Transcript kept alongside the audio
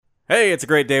Hey, it's a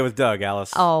great day with Doug,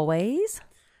 Alice. Always.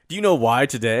 Do you know why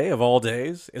today, of all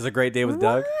days, is a great day with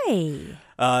Doug? Why?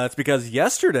 It's because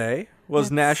yesterday was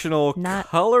That's National not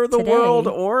Color the today. World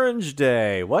Orange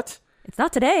Day. What? It's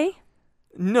not today.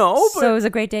 No, but... So it was a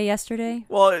great day yesterday?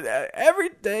 well, every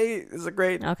day is a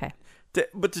great Okay. day.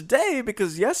 But today,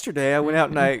 because yesterday I went out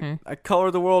and I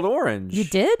colored the world orange. You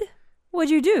did? What'd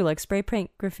you do? Like spray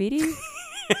paint graffiti?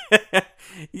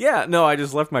 Yeah, no, I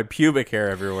just left my pubic hair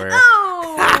everywhere. Oh!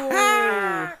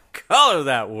 Color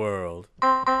that world.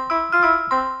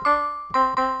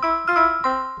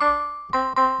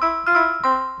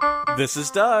 This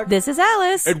is Doug. This is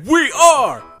Alice. And we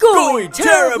are Going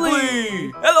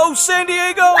terribly. Hello, San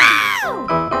Diego.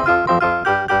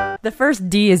 The first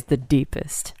D is the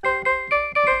deepest.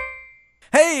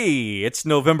 Hey, it's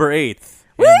November 8th.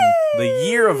 In the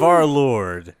year of our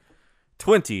Lord,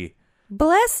 2022.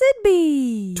 Blessed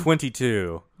be. Blessed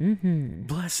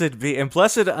be. And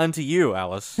blessed unto you,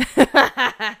 Alice. Is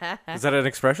that an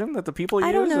expression that the people use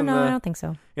I don't know. in, No, the, I don't think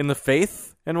so. in the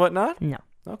faith and whatnot? No.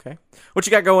 Okay. What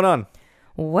you got going on?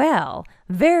 Well,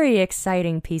 very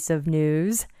exciting piece of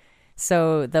news.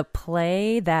 So the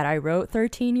play that I wrote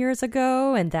 13 years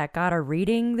ago and that got a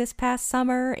reading this past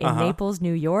summer in Naples,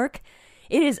 New York,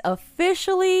 it is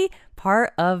officially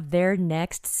part of their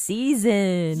next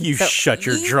season. You shut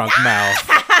your drunk mouth.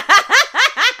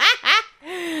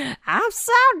 I'm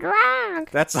so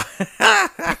drunk. That's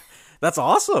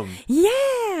awesome.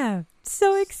 Yeah.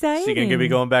 So exciting. So you're gonna be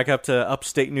going back up to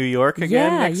upstate New York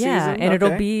again yeah, next yeah. season? And it'll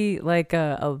Okay. be like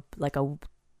a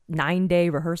 9-day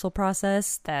rehearsal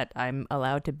process that I'm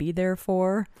allowed to be there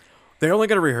for. They're only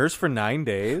gonna rehearse for 9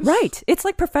 days? Right. It's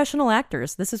like professional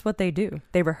actors. This is what they do.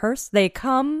 They rehearse. They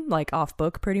come like off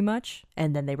book pretty much,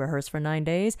 and then they rehearse for 9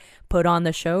 days, put on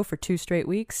the show for 2 straight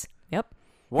weeks. Yep.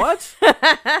 What?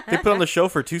 They put on the show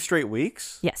for 2 straight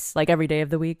weeks? Yes, like every day of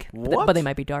the week. What? But they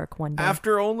might be dark one day.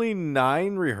 After only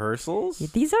 9 rehearsals?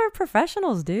 These are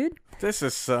professionals, dude. This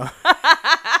is so...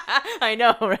 I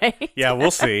know, right? Yeah,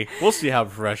 we'll see. We'll see how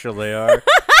professional they are.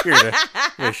 You're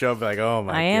gonna show up like, oh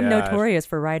my god. I am notorious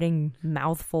for writing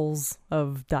mouthfuls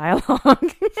of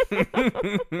dialogue.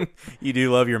 You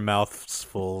do love your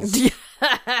mouthfuls.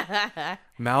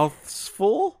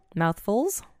 Mouthful?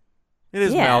 Mouthfuls? It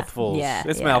is Yeah. mouthfuls. Yeah,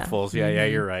 It's yeah. mouthfuls. Yeah, yeah,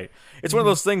 you're right. It's one of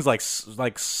those things like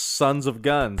sons of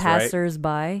guns, right?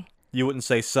 Passers-by. You wouldn't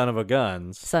say son of a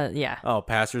guns. So, yeah. Oh,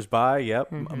 passers-by, yep.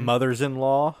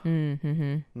 Mothers-in-law.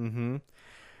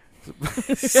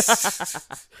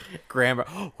 Grammar.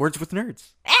 Words with nerds.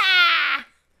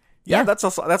 Yeah, Yeah. that's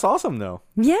awesome though.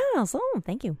 Yeah, so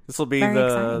thank you. This will be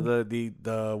Very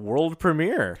the world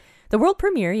premiere. The world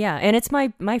premiere, yeah. And it's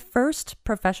my first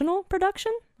professional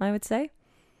production, I would say.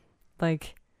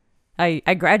 Like, I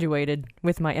graduated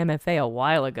with my MFA a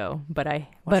while ago, but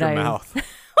Watch your mouth.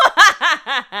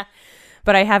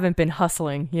 but I haven't been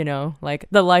hustling, you know, like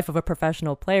the life of a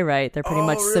professional playwright. They're pretty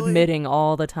much really? submitting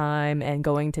all the time and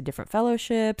going to different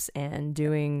fellowships and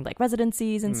doing like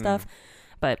residencies and stuff.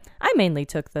 But I mainly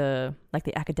took the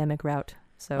academic route,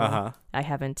 so I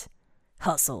haven't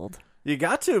hustled. You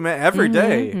got to, man. Every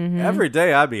day. Every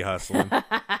day I'd be hustling.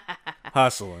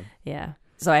 Hustling. Yeah.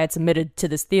 So I had submitted to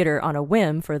this theater on a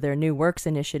whim for their new works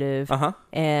initiative.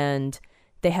 And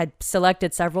they had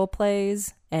selected several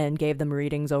plays and gave them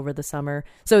readings over the summer.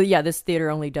 So yeah, this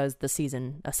theater only does the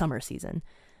season, a summer season.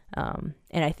 And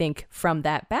I think from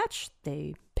that batch,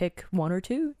 they pick 1 or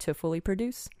 2 to fully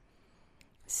produce.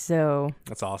 So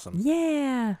That's awesome.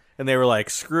 yeah. And they were like,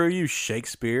 screw you,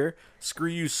 Shakespeare. Screw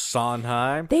you,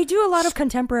 Sondheim. They do a lot of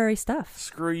contemporary stuff.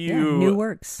 Screw Yeah, you, new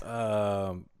works.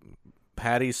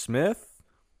 Patti Smith.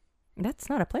 That's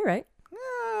not a playwright.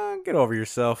 Get over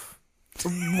yourself.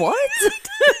 What?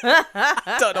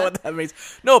 I don't know what that means.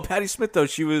 No, Patti Smith, though,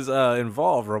 she was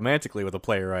involved romantically with a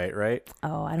playwright, right?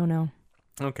 Oh, I don't know.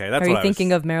 Okay, that's Are what you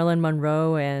thinking of Marilyn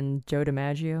Monroe and Joe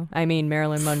DiMaggio? I mean,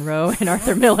 Marilyn Monroe and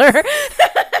Arthur Miller.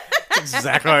 That's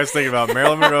exactly what I was thinking about.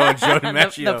 Marilyn Monroe and Joe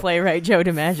DiMaggio. the playwright Joe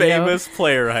DiMaggio. Famous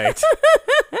playwright.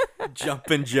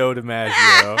 Jumpin' Joe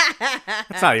DiMaggio.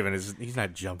 That's not even he's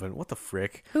not jumping. What the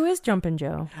frick? Who is Jumpin'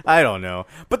 Joe? I don't know.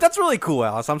 But that's really cool,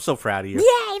 Alice. I'm so proud of you.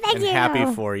 Yay, thank and you.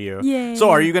 happy for you. Yay. So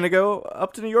are you going to go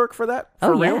up to New York for that?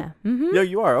 For real? Yeah. Mm-hmm. Yeah,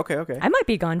 you are. Okay. I might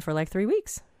be gone for like 3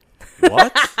 weeks.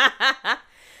 What?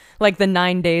 Like the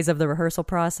 9 days of the rehearsal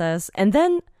process. And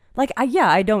then, like,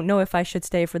 I don't know if I should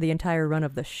stay for the entire run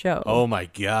of the show. Oh my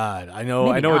God. I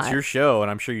know Maybe it's not. your show and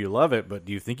I'm sure you love it, but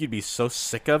do you think you'd be so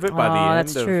sick of it by the end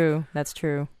that's true. That's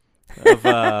true.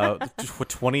 of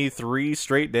 23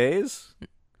 straight days?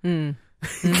 Of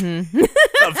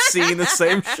seeing the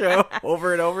same show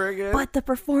over and over again? But the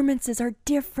performances are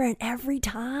different every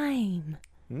time.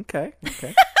 Okay.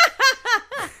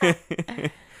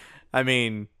 I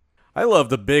mean, I love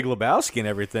The Big Lebowski and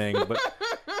everything, but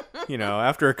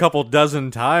after a couple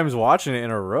dozen times watching it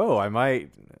in a row,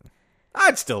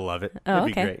 I'd still love it. Oh, It'd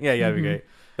be okay. great. Yeah, it'd be great.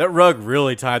 That rug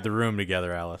really tied the room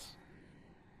together, Alice.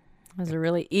 That was a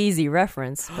really easy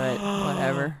reference, but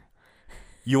whatever.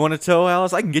 You want a toe,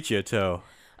 Alice? I can get you a toe.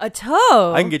 A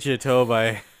toe? I can get you a toe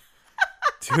by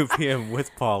 2 p.m.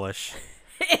 with polish.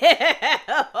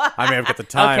 I may have got the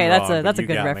time okay, wrong, that's but a you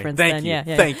good got reference. Me. Thank then. you.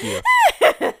 Yeah. Thank you.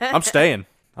 I'm staying.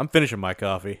 I'm finishing my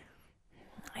coffee.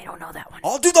 I don't know that one.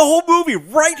 I'll do the whole movie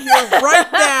right here,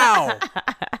 right now.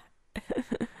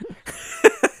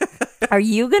 Are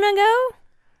you gonna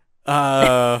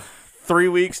go? 3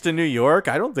 weeks to New York.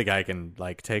 I don't think I can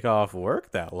take off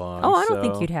work that long. Oh, I don't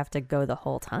think you'd have to go the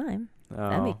whole time. Oh.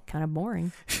 That'd be kind of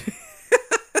boring.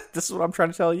 This is what I'm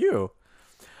trying to tell you.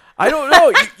 I don't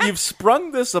know. You've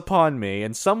sprung this upon me,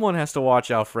 and someone has to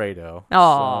watch Alfredo.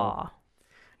 Oh,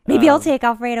 maybe I'll take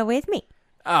Alfredo with me.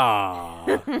 Ah,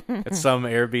 at some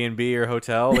Airbnb or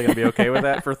hotel, they're gonna be okay with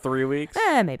that for 3 weeks.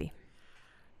 Maybe.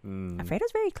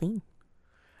 Alfredo's very clean.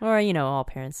 Or all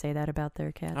parents say that about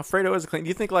their cats. Alfredo is clean. Do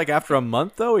you think after a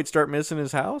month though, he'd start missing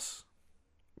his house?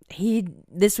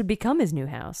 This would become his new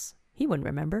house. He wouldn't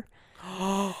remember.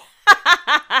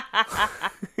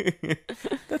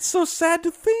 That's so sad to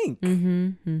think.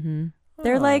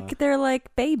 They're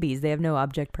like babies. They have no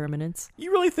object permanence.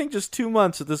 You really think just 2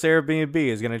 months at this Airbnb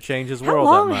is going to change his world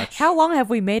that much? How long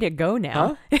have we made it go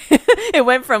now? Huh? It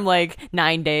went from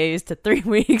 9 days to 3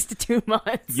 weeks to 2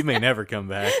 months. You may never come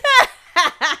back.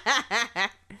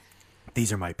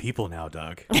 These are my people now,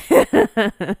 Doug.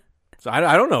 So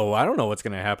I don't know. I don't know what's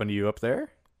going to happen to you up there.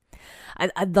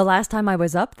 The last time I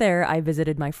was up there, I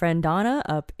visited my friend Donna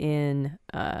up in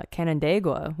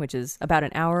Canandaigua, which is about an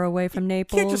hour away from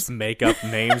Naples. You can't just make up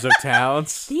names of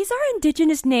towns. These are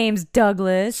indigenous names,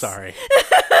 Douglas. Sorry.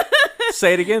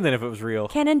 Say it again then if it was real.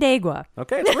 Canandaigua.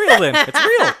 Okay, it's real then. It's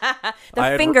real.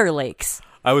 The Finger Lakes.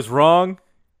 I was wrong,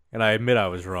 and I admit I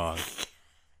was wrong.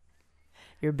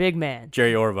 You're a big man.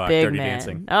 Jerry Orbach, big Dirty man.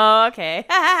 Dancing. Oh, okay.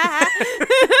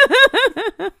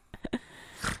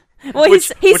 Well, he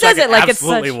says it like it's such.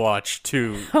 Absolutely watch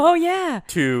two. Oh yeah.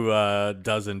 2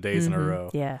 dozen days in a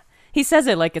row. Yeah, he says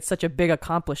it like it's such a big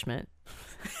accomplishment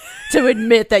to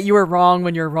admit that you were wrong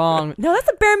when you're wrong. No, that's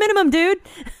a bare minimum, dude.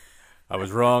 I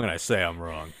was wrong, and I say I'm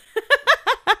wrong.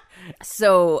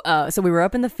 So we were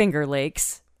up in the Finger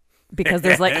Lakes because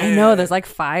there's there's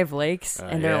 5 lakes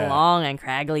and they're long and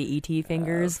craggly ET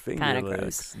fingers, kind of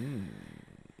gross.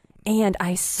 And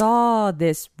I saw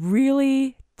this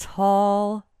really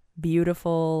tall,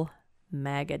 beautiful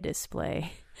MAGA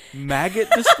display.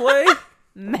 Maggot display?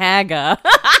 MAGA.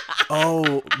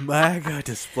 Oh, MAGA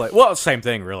display. Well, same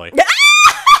thing, really.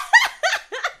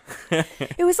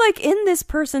 It was in this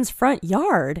person's front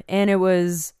yard, and it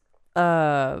was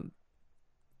 14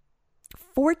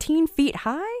 feet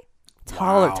high?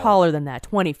 Taller than that,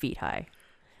 20 feet high.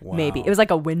 Wow. Maybe. It was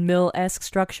like a windmill-esque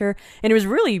structure, and it was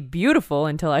really beautiful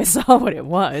until I saw what it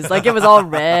was. It was all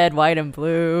red, white, and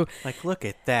blue. Look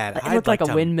at that. It looked like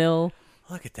a windmill.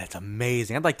 Look at that. It's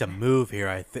amazing. I'd like to move here,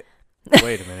 I think.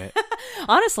 Wait a minute.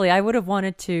 Honestly, I would have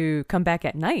wanted to come back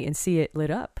at night and see it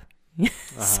lit up.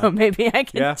 So maybe I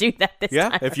can do that this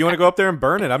time. Yeah, if you want to go up there and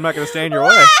burn it, I'm not going to stand in your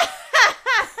way.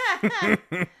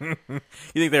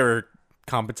 You think they were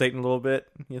compensating a little bit?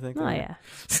 You think? Oh, yeah.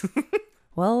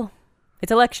 Well,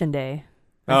 it's election day.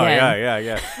 Oh,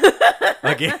 yeah.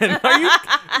 Again? Are you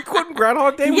quoting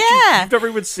Groundhog Day? Yeah. You've never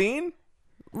even seen?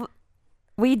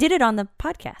 We did it on the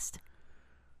podcast.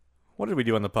 What did we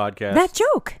do on the podcast? That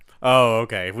joke. Oh,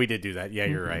 okay. We did do that. Yeah,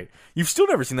 you're right. You've still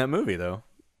never seen that movie, though.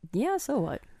 Yeah, so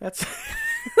what? That's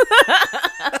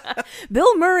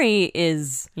Bill Murray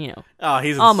is,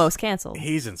 he's almost canceled.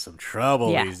 He's in some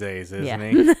trouble these days, isn't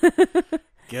he?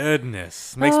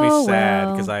 Goodness. Makes me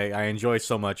sad because I enjoy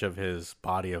so much of his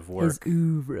body of work. His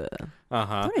oeuvre.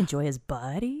 Uh-huh. Don't enjoy his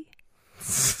body.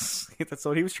 That's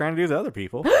what he was trying to do to other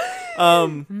people.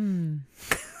 I've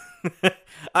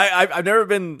never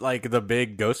been the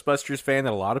big Ghostbusters fan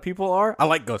that a lot of people are. I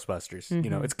like Ghostbusters.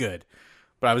 Mm-hmm. It's good.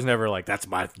 But I was never that's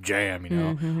my jam,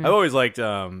 Mm-hmm. I've always liked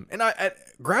and at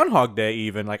Groundhog Day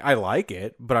even I like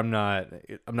it, but I'm not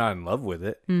in love with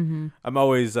it. Mm-hmm. I'm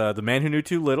always The Man Who Knew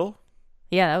Too Little.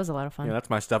 Yeah, that was a lot of fun. Yeah,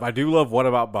 that's my stuff. I do love What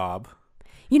About Bob?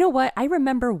 You know what? I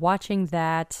remember watching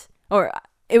that, or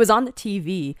it was on the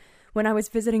TV when I was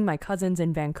visiting my cousins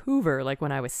in Vancouver,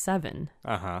 when I was 7.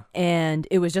 Uh-huh. And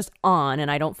it was just on,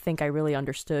 and I don't think I really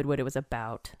understood what it was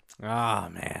about. Ah,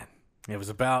 man. It was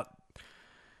about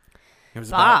It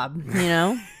was Bob,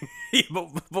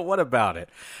 but what about it?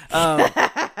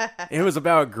 It was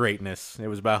about greatness. It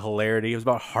was about hilarity. It was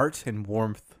about heart and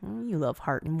warmth. You love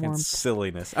heart and And warmth.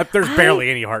 silliness. There's barely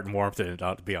any heart and warmth in it,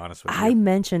 to be honest with you. I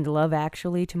mentioned Love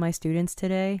Actually to my students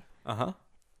today. Uh-huh.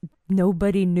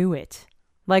 Nobody knew it.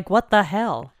 Like, what the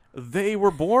hell? They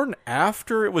were born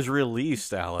after it was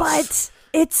released, Alice. But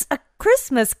it's a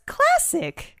Christmas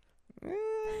classic.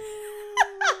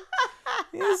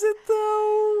 Is it,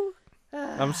 though?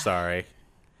 I'm sorry.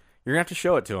 You're going to have to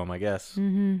show it to them, I guess.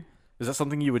 Mm-hmm. Is that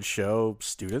something you would show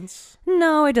students?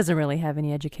 No, it doesn't really have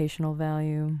any educational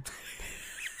value.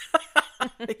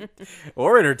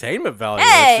 Or entertainment value.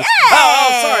 Hey!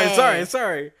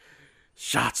 Sorry.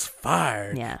 Shots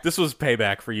fired. Yeah. This was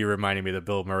payback for you reminding me that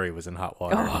Bill Murray was in Hot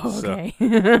Water. Oh, okay.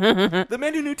 The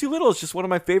Man Who Knew Too Little is just one of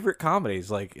my favorite comedies.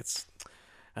 Like, it's...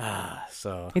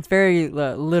 so... It's very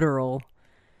literal.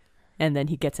 And then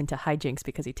he gets into hijinks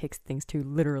because he takes things too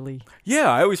literally. Yeah,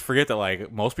 I always forget that,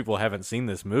 like, most people haven't seen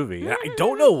this movie. And I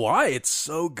don't know why. It's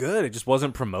so good. It just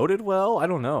wasn't promoted well. I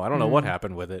don't know. I don't know what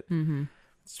happened with it. Mm-hmm.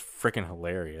 It's freaking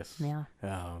hilarious. Yeah.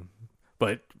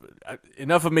 But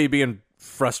enough of me being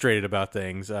frustrated about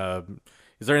things.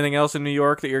 Is there anything else in New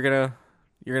York that you're gonna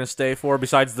stay for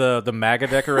besides the MAGA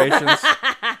decorations?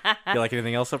 You like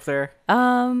anything else up there?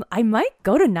 I might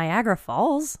go to Niagara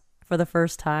Falls for the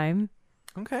first time.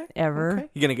 Okay. Ever. Okay.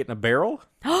 You gonna get in a barrel?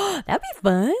 That'd be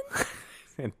fun.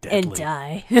 And deadly. And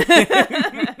die. Because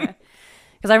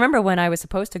I remember when I was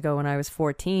supposed to go when I was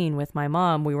 14 with my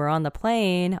mom, we were on the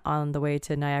plane on the way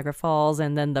to Niagara Falls,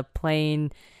 and then the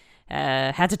plane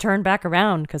had to turn back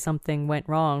around because something went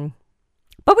wrong.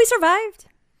 But we survived.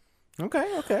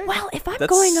 Okay. Well, if I'm That's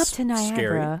going up to Niagara,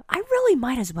 scary. I really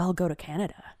might as well go to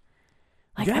Canada.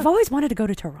 Like, Yeah. I've always wanted to go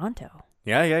to Toronto.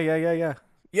 Yeah.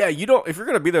 Yeah, you don't. If you're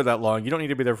gonna be there that long, you don't need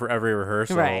to be there for every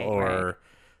rehearsal Right. or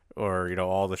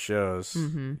all the shows.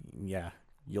 Mm-hmm. Yeah,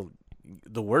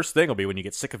 the worst thing will be when you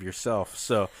get sick of yourself.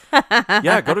 So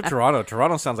yeah, go to Toronto.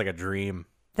 Toronto sounds like a dream.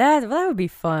 That would be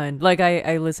fun. Like,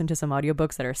 I listened to some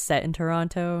audiobooks that are set in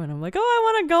Toronto, and I'm like, oh, I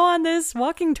want to go on this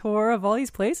walking tour of all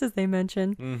these places they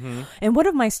mentioned. Mm-hmm. And one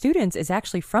of my students is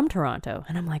actually from Toronto,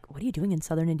 and I'm like, what are you doing in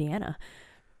southern Indiana?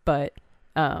 But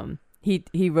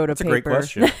he wrote a That's paper. a great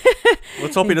question.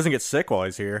 Let's hope he doesn't get sick while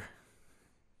he's here.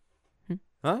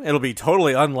 Huh? It'll be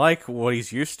totally unlike what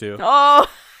he's used to. Oh,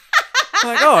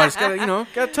 Like, I just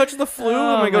gotta touch the flu.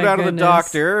 Oh, I'm gonna go my down to the goodness.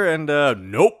 doctor, and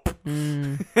nope.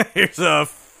 Here's a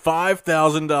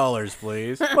 $5,000,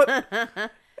 please. What?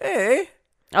 Hey.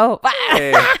 oh,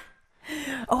 Hey.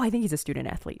 oh! I think he's a student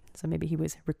athlete, so maybe he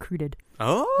was recruited.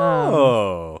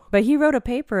 Oh. But he wrote a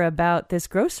paper about this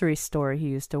grocery store he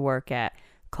used to work at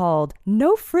called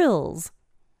No Frills.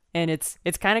 And it's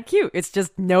kind of cute. It's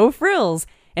just no frills.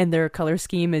 And their color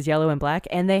scheme is yellow and black.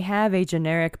 And they have a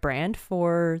generic brand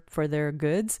for their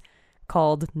goods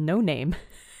called No Name.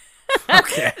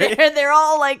 Okay. They're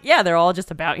all like, they're all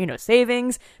just about,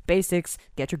 savings, basics,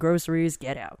 get your groceries,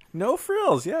 get out. No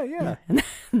frills. Yeah.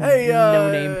 Hey, No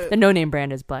Name. The No Name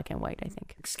brand is black and white, I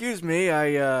think. Excuse me.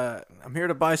 I'm here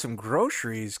to buy some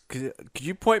groceries. Could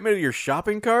you point me to your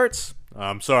shopping carts?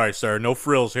 I'm sorry, sir. No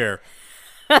frills here.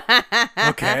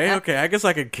 Okay. I guess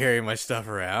I could carry my stuff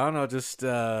around. I'll just,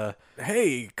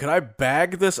 hey, could I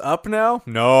bag this up now?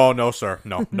 No, sir.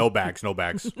 No bags.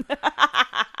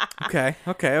 Okay.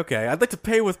 I'd like to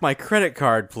pay with my credit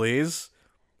card, please.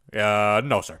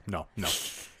 No, sir. No.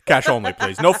 Cash only,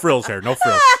 please. No frills here. No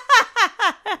frills.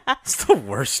 It's the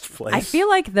worst place. I feel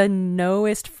like the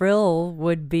knowest frill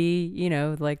would be,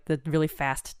 like the really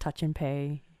fast touch and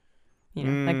pay.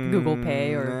 Like Google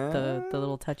Pay or the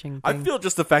little touching thing. I feel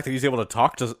just the fact that he's able to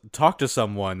talk to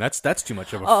someone, that's too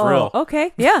much of a frill. Oh,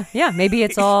 okay. Yeah. Maybe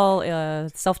it's all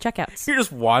self-checkouts. You're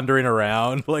just wandering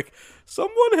around like,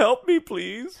 someone help me,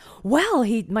 please. Well,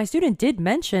 my student did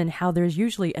mention how there's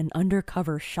usually an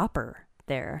undercover shopper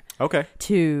there. Okay.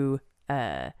 To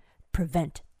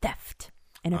prevent theft.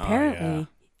 And apparently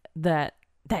that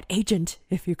agent,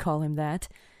 if you call him that,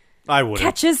 I wouldn't.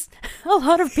 catches a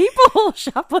lot of people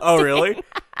shoplifting. Oh, really?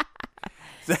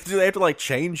 Do they have to like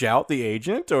change out the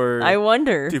agent, or I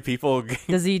wonder. do people?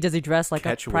 Does he dress like a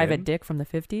catch private wind? dick from the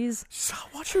 50s? So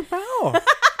watch your mouth.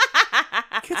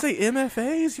 You can't say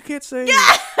MFAs. You can't say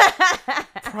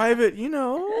private.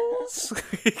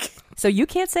 So you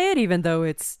can't say it even though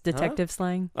it's detective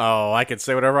slang? Oh, I can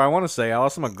say whatever I want to say,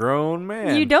 Alice. I'm a grown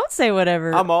man. You don't say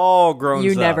whatever. I'm all grown.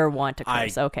 You up. never want to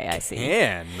curse. Okay, I see.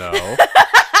 Can though.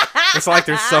 It's like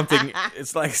there's something.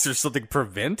 It's like there's something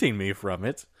preventing me from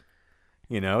it.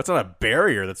 It's not a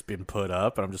barrier that's been put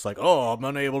up, and I'm just like, oh, I'm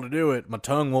unable to do it. My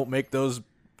tongue won't make those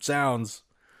sounds.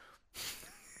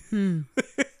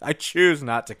 I choose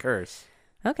not to curse.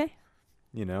 Okay.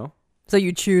 You know? So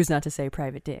you choose not to say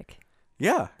private dick.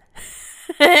 Yeah.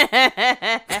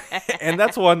 And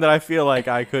that's one that I feel like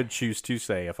I could choose to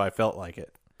say if I felt like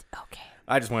it. Okay.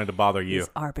 I just wanted to bother you. These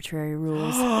arbitrary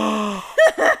rules.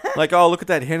 Like, oh, look at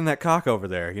that hen and that cock over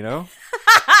there, you know?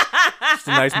 Just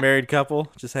a nice married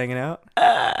couple just hanging out.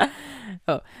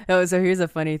 Oh, so here's a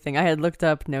funny thing. I had looked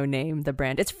up No Name, the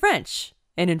brand. It's French.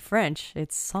 And in French,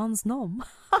 it's Sans Nom.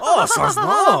 Oh, Sans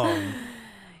Nom.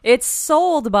 It's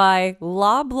sold by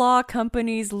Loblaw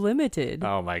Companies Limited.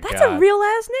 Oh, my God. That's a real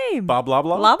ass name. Bob blah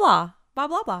blah? Loblaw. Bob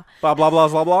blah blah. Bob blah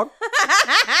blah's blah blah?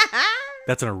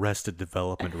 That's an Arrested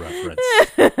Development reference.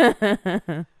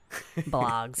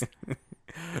 Blogs.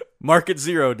 Market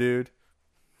Zero, dude.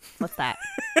 What's that?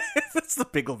 That's the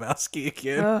Big Lebowski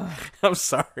again. Ugh. I'm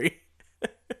sorry.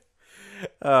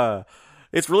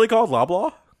 It's really called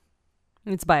Loblaw?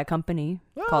 It's by a company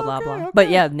called okay, Loblaw. okay. But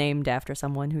yeah, named after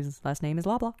someone whose last name is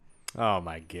Loblaw. Oh,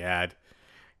 my God.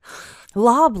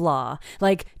 Loblaw.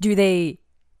 Like, do they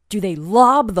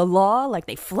lob the law? Like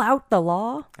they flout the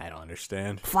law? I don't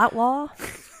understand. Flout law?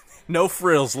 No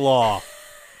frills law.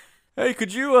 Hey,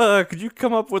 could you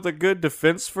come up with a good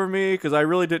defense for me? Because I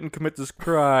really didn't commit this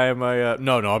crime.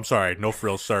 No, I'm sorry. No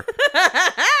frills, sir.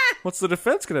 What's the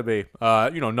defense gonna be?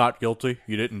 Not guilty.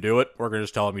 You didn't do it. We're gonna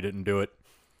just tell him you didn't do it.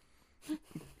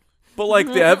 But like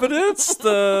the evidence,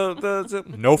 the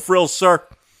no frills, sir.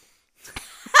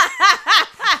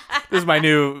 This is my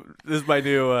new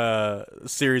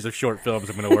series of short films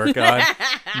I'm gonna work on.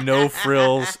 No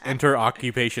frills. Enter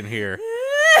occupation here.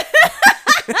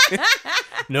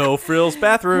 No frills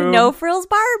bathroom. No frills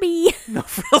Barbie. No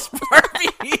frills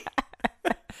Barbie.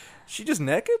 She just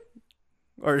naked?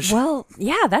 Or is she... Well,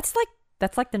 yeah, that's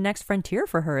like the next frontier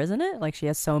for her, isn't it? Like she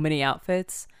has so many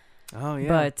outfits. Oh yeah.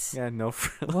 But yeah, no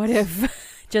frills. what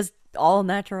if just all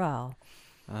natural?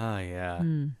 Oh yeah.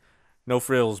 No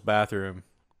frills bathroom,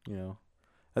 you know.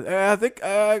 I think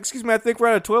excuse me, I think we're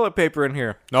out of toilet paper in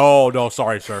here. No,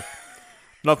 sorry, sir.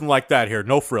 Nothing like that here.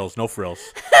 No frills, no frills.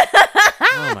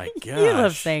 Oh my gosh. You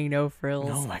love saying no frills.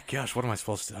 Oh my gosh, what am I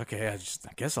supposed to... Okay, I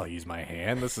guess I'll use my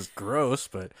hand. This is gross,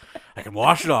 but I can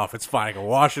wash it off. It's fine, I can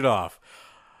wash it off.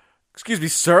 Excuse me,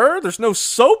 sir? There's no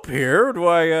soap here. Do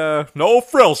I, No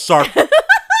frills, sir.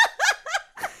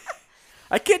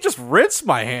 I can't just rinse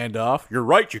my hand off. You're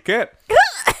right, you can't.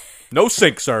 No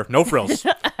sink, sir. No frills.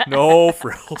 No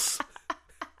frills.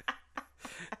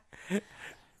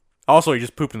 Also, you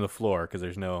just pooped in the floor because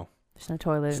there's no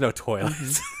toilet. There's no toilet.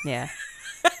 Yeah.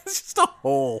 It's just a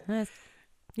hole.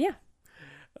 Yeah.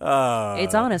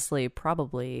 It's honestly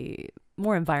probably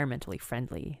more environmentally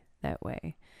friendly that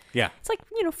way. Yeah. It's like,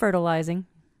 fertilizing.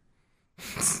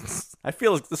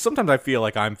 Sometimes I feel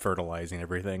like I'm fertilizing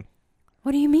everything.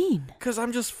 What do you mean? Because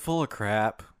I'm just full of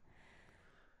crap.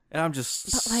 And I'm just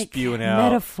But spewing out.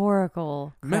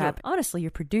 Metaphorical crap. Honestly,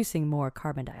 you're producing more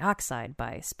carbon dioxide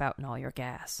by spouting all your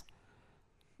gas.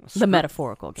 The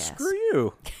metaphorical gas. Screw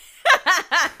you.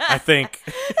 I think.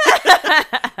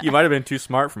 You might have been too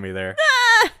smart for me there.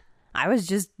 I was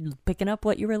just picking up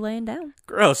what you were laying down.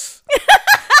 Gross.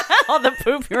 All the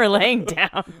poop you were laying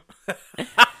down.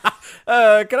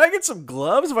 Can I get some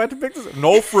gloves if I have to pick this up?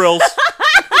 No frills.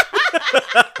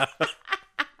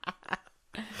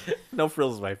 No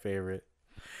frills is my favorite.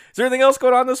 Is there anything else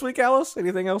going on this week, Alice?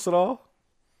 Anything else at all?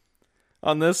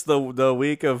 On this, the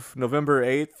week of November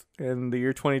 8th in the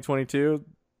year 2022,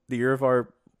 the year of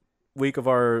our week of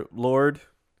our Lord.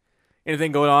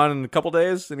 Anything going on in a couple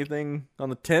days? Anything on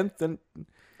the 10th? And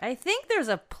I think there's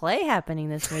a play happening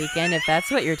this weekend, if that's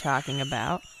what you're talking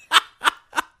about.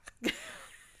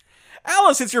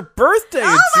 Alice, it's your birthday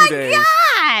in 2 days.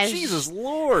 Gosh! Jesus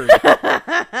Lord.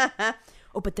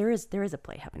 Oh, but there is a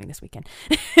play happening this weekend.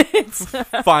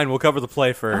 Fine, we'll cover the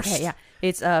play first. Okay, yeah.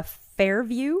 It's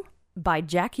Fairview by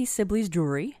Jackie Sibley's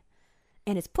Jewelry,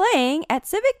 and it's playing at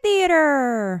Civic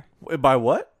Theater. By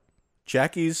what?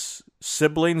 Jackie's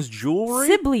Siblings Jewelry?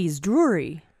 Sibley's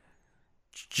Jewelry.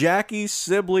 Jackie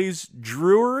Sibley's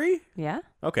Jewelry? Yeah?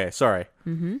 Okay, sorry.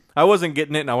 Mm-hmm. I wasn't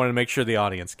getting it, and I wanted to make sure the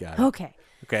audience got it. Okay.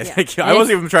 Okay, Yeah. thank you. I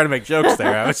wasn't even trying to make jokes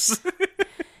there. I was...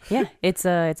 Yeah, it's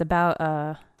about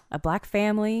a black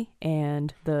family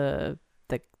and the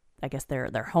I guess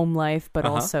their home life, but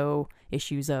also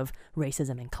issues of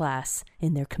racism and class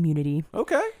in their community.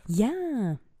 Okay.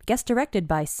 Yeah. Guest directed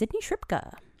by Sydney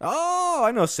Shripka. Oh,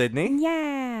 I know Sydney.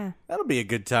 Yeah. That'll be a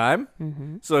good time.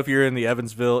 Mm-hmm. So if you're in the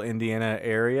Evansville, Indiana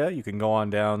area, you can go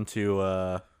on down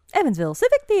to... Evansville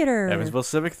Civic Theater. Evansville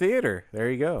Civic Theater.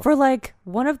 There you go. For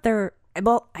one of their...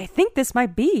 Well, I think this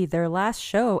might be their last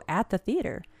show at the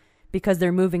theater because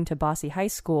they're moving to Bosse High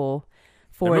School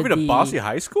for moving to Bosse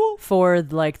High School? For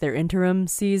like their interim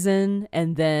season,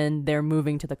 and then they're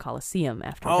moving to the Coliseum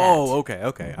after that. Oh,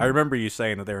 okay. I remember you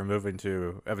saying that they were moving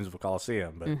to Evansville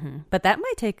Coliseum, but But that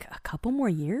might take a couple more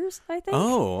years, I think.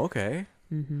 oh, okay.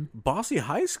 Bosse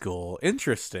High School,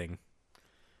 interesting.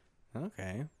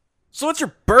 Okay, so it's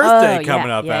your birthday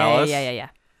coming up, Alice. Yeah.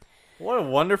 What a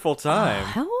wonderful time.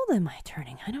 How old am I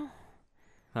turning? I don't.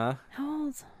 Huh? How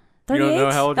old? You 38? don't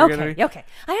know how old you're gonna be? Okay.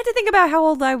 I had to think about how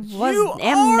old I was. You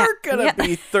are gonna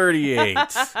be 38.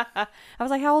 I was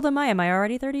like, how old am I? Am I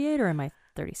already 38 or am I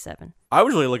 37? I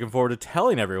was really looking forward to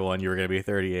telling everyone you were gonna be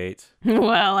 38.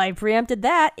 Well, I preempted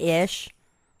that ish.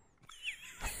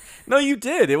 No, you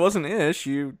did. It wasn't ish.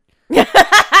 You.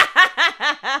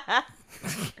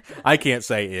 I can't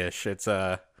say ish. It's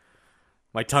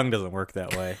my tongue doesn't work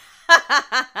that way.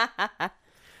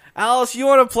 Alice, you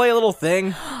want to play a little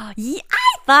thing? Yeah,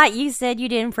 I thought you said you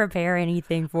didn't prepare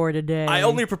anything for today. I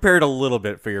only prepared a little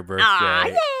bit for your birthday.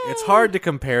 Yay. It's hard to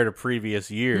compare to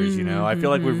previous years, you know. I feel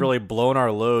like we've really blown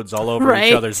our loads all over Right.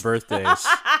 each other's birthdays,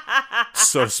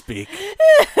 so to speak,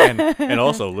 and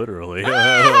also literally.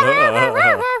 I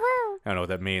don't know what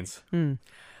that means.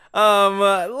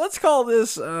 Let's call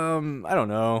this I don't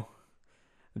know,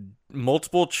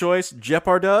 multiple choice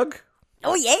Jeopardug.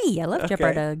 Oh, yay. I love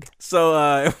Jeopardug.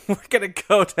 So we're gonna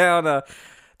go down.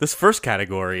 This first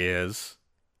category is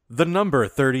the number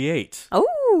 38.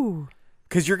 Oh.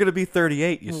 Because you're gonna be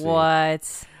 38. You see.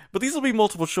 What? But these will be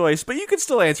multiple choice. But you can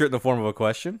still answer it in the form of a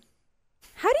question.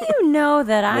 How do you know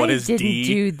that I What is didn't D?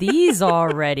 do these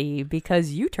already?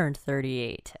 Because you turned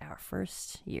 38 our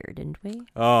first year, didn't we?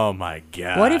 Oh my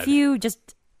god. What if you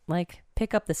just, like,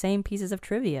 pick up the same pieces of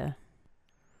trivia?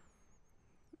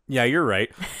 Yeah, you're right.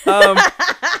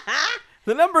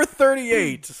 The number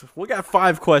 38. We got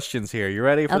 5 questions here. You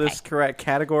ready for Okay. this correct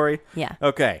category? Yeah.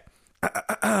 Okay.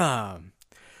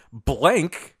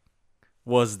 Blank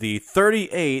was the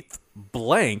 38th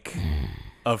blank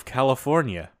of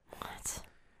California. What?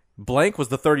 Blank was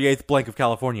the 38th blank of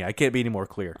California. I can't be any more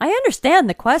clear. I understand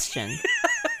the question.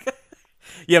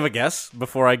 You have a guess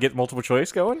before I get multiple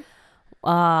choice going?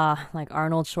 Like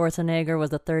Arnold Schwarzenegger was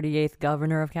the 38th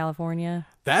governor of California.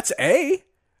 That's A.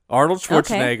 Arnold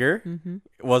Schwarzenegger Mm-hmm.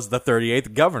 was the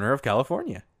 38th governor of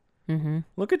California. Mm-hmm.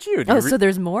 Look at you. Oh, so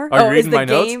there's more? Are you is reading the my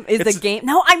notes? game? Is It's- the game?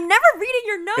 No, I'm never reading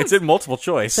your notes. It's in multiple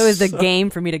choice. So is the game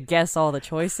for me to guess all the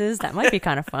choices? That might be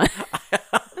kind of fun.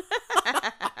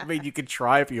 I mean, you can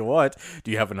try if you want. Do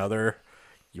you have another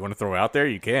you want to throw out there?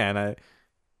 You can.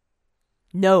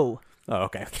 No. Oh,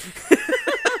 okay.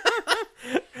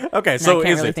 Okay, No, so I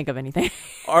can't is really it think of anything.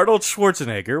 Arnold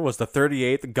Schwarzenegger was the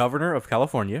 38th governor of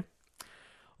California.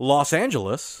 Los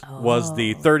Angeles was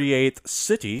the 38th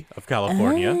city of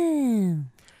California.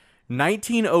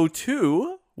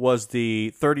 1902 was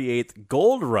the 38th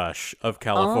gold rush of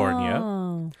California.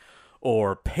 Oh.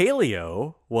 Or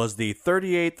paleo was the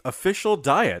 38th official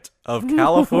diet of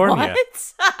California.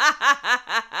 What?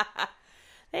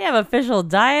 They have official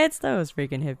diets? Those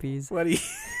freaking hippies. What do you...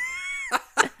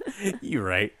 You're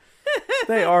right.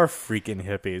 They are freaking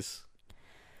hippies.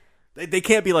 They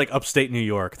can't be like upstate New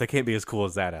York. They can't be as cool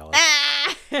as that, Alice.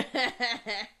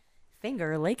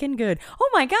 Finger licking good. Oh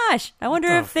my gosh. I wonder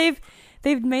if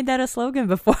they've made that a slogan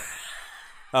before.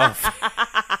 Oh,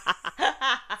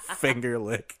 finger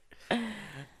lick. Do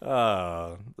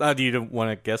you want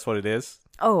to guess what it is?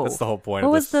 Oh. That's the whole point What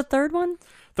of was this. the third one?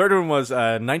 Third one was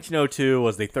 1902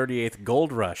 was the 38th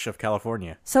gold rush of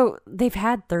California. So they've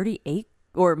had 38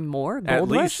 or more gold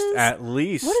rushes? At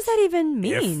least. What does that even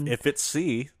mean? If it's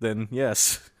C, then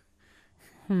yes.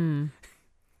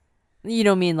 You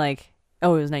don't mean like,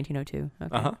 oh, it was 1902.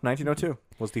 Okay. 1902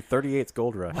 was the 38th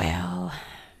gold rush. Well,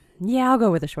 yeah, I'll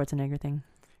go with the Schwarzenegger thing.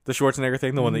 The Schwarzenegger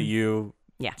thing, the one that you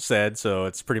Yeah. said, so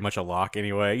it's pretty much a lock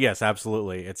anyway. Yes,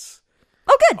 absolutely. It's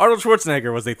Oh, good. Arnold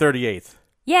Schwarzenegger was the 38th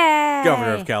Yay.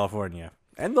 governor of California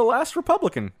and the last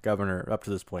Republican governor up to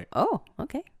this point. Oh,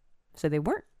 okay. So they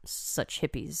weren't such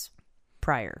hippies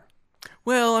prior.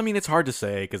 Well, I mean, it's hard to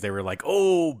say because they were like,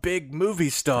 "Oh, big movie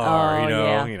star," Oh, you know.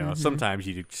 yeah. You know, sometimes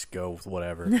you just go with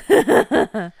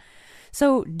whatever.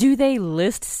 So do they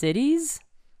list cities?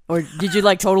 Or did you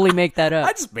like totally make that I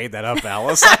up? just made that up,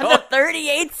 Alice. I don't- The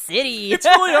 38th city. it's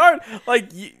really hard.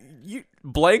 Like, you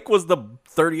blank was the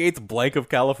 38th blank of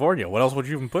California. What else would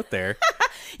you even put there?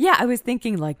 Yeah, I was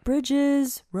thinking like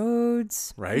bridges,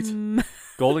 roads. Right?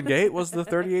 Golden Gate was the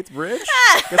 38th bridge?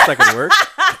 Guess that could work.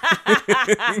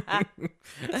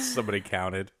 Somebody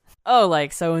counted. Oh,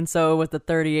 like so and so with the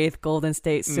 38th Golden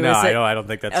State Suicide. No, I don't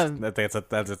think that's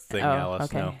that's a thing, Oh, Alice.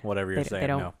 okay. No, whatever you're They saying.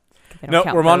 don't- No. they don't No,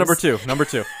 count we're on those. number 2. Number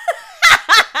 2.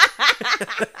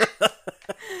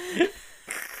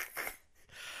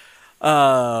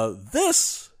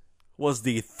 This was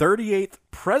the 38th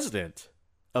president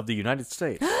of the United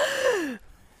States.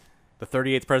 The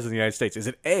 38th president of the United States. Is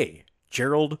it A,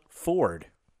 Gerald Ford?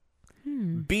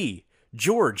 B,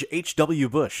 George H.W.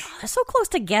 Bush? They're so close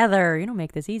together. You don't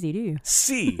make this easy, do you?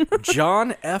 C,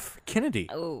 John F. Kennedy?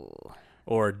 Oh.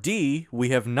 Or D, we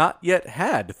have not yet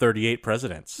had 38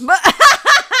 presidents.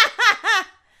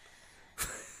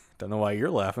 Don't know why you're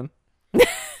laughing.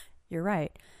 You're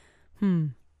right.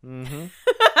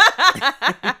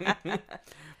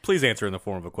 Please answer in the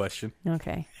form of a question.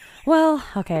 Okay. Well,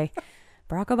 okay.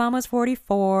 Barack Obama's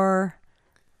 44.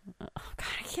 Oh, God,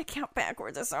 I can't count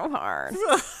backwards. It's so hard.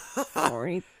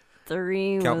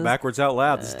 43. Count backwards out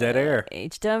loud. It's dead air.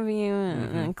 H.W.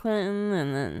 and then Clinton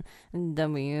and then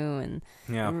W and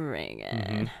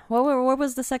Reagan. What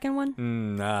was the second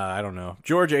one? I don't know.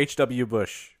 George H.W.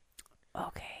 Bush.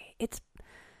 Okay. It's...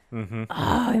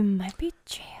 Oh, it might be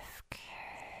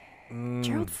JFK.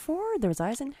 Gerald Ford. There was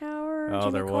Eisenhower.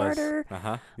 Jimmy there Carter.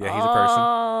 was. Yeah, he's a person.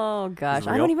 Oh, gosh.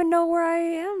 I don't even know where I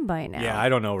am by now. Yeah, I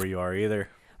don't know where you are either.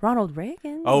 Ronald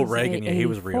Reagan. Oh, Reagan. Yeah, he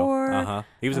was real.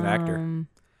 He was an actor.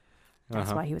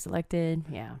 That's why he was elected.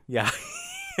 Yeah. Yeah.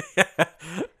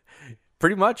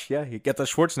 Pretty much, yeah. You get the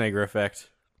Schwarzenegger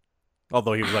effect.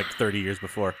 Although he was like 30 years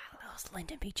before.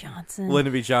 Lyndon B. Johnson.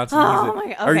 Lyndon B. Johnson. Oh,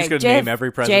 my God. Are you just going to name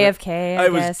every president? JFK, I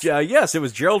guess. Yes, it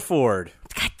was Gerald Ford.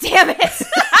 God damn it.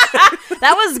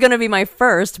 That was going to be my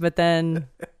first, but then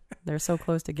they're so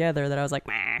close together that I was like,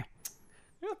 meh.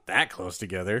 Not that close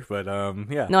together, but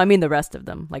yeah. No, I mean the rest of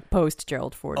them. Like post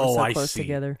Gerald Ford are so close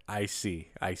together. I see.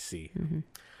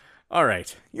 All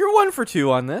right. You're 1 for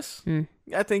 2 on this.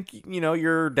 I think,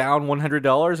 you're down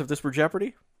 $100 if this were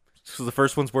Jeopardy. So the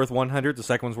first one's worth 100, the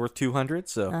second one's worth 200.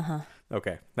 So,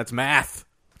 okay, that's math.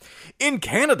 In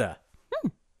Canada,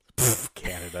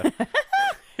 Canada,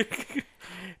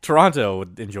 Toronto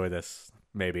would enjoy this,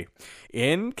 maybe.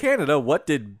 In Canada, what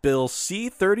did Bill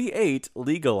C-38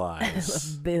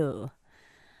 legalize? Bill,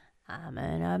 I'm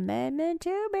an amendment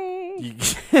to be.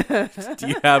 Do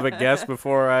you have a guess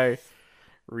before I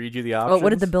read you the options? Oh, what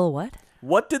did the bill what?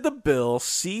 What did the bill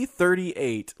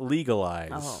C-38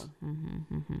 legalize? Oh,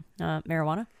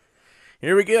 marijuana?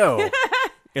 Here we go.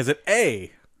 Is it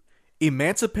A,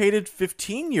 emancipated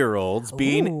 15-year-olds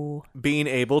being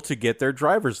able to get their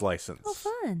driver's license? Oh,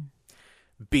 fun.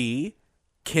 B,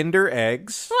 Kinder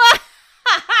eggs.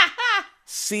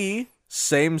 C,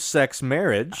 same-sex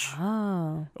marriage.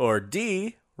 Oh. Or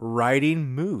D,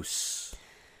 riding moose.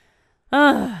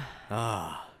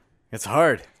 It's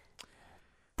hard.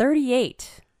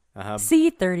 38.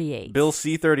 C-38. Bill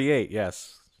C-38,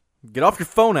 yes. Get off your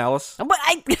phone, Alice. But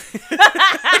I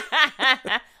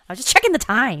was just checking the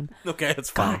time. Okay, that's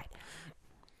fine. God.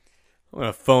 I'm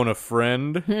going to phone a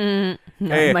friend.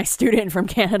 Hey. My student from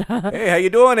Canada. Hey, how you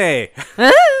doing, A?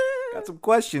 Got some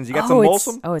questions. You got some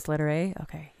wholesome? It's letter A?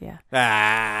 Okay,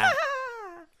 yeah.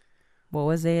 What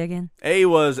was A again? A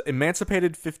was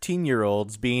emancipated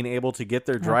 15-year-olds being able to get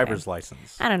their driver's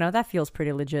license. I don't know. That feels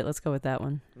pretty legit. Let's go with that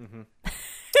one.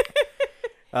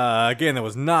 Again, that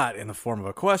was not in the form of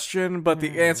a question, but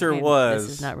the answer was...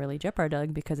 This is not really Jeopardy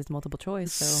because it's multiple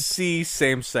choice, so... C,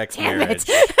 same-sex Damn marriage.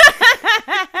 It.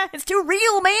 It's too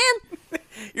real, man!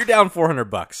 You're down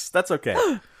 $400. That's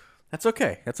okay. That's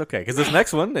okay. Because this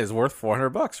next one is worth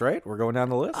 $400, right? We're going down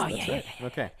the list. Oh, yeah.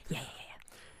 Okay. Yeah.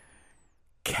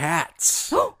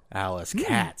 Cats. Alice,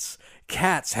 cats.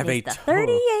 Cats have the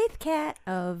 38th cat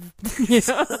of...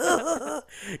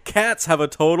 Cats have a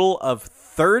total of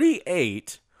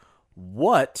 38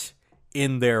 what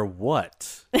in their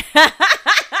what?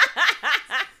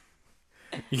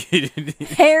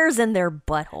 Hairs in their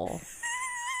butthole.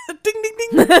 Ding, ding,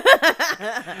 ding.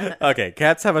 Okay,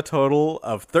 cats have a total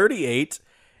of 38.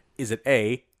 Is it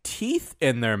A, teeth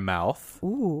in their mouth?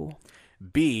 Ooh.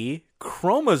 B,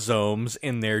 chromosomes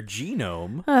in their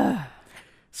genome?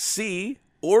 C,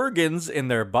 organs in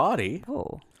their body?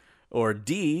 Oh. Or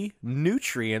D,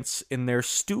 nutrients in their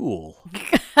stool?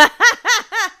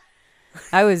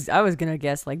 I was gonna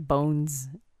guess like bones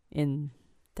in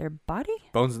their body.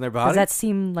 Bones in their body? Does that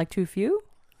seem like too few?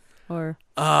 Or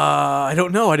I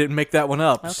don't know. I didn't make that one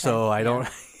up, so I don't.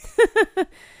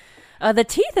 The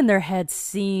teeth in their head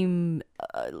seem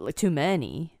like too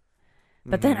many,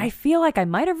 but then I feel like I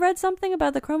might have read something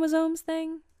about the chromosomes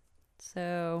thing,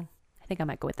 so I think I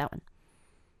might go with that one.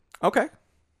 Okay.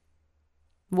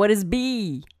 What is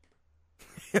B?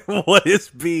 What is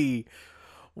B?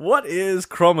 What is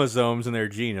chromosomes in their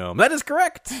genome? That is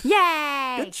correct.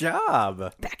 Yay! Good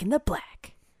job. Back in the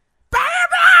black.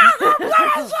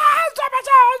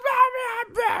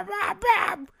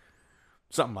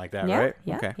 Something like that, Yeah, right?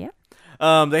 yeah, okay. yeah.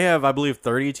 They have, I believe,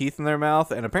 30 teeth in their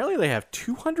mouth, and apparently they have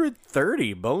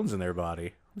 230 bones in their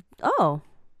body. Oh,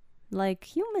 like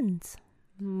humans.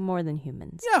 More than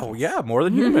humans. Yeah, well, yeah, more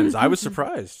than humans. I was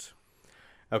surprised.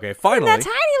 Okay, finally. That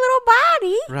tiny little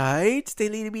body. Right? They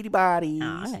little bitty bodies.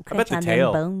 Oh, I bet the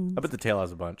tail. I bet the tail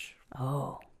has a bunch.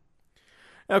 Oh.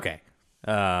 Okay.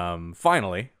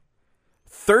 Finally,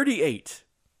 38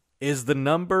 is the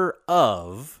number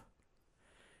of...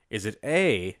 Is it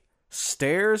A,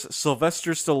 stairs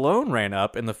Sylvester Stallone ran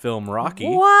up in the film Rocky?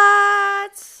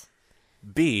 What?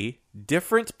 B,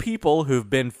 different people who've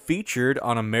been featured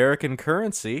on American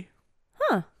currency?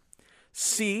 Huh.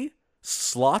 C,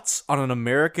 slots on an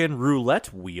American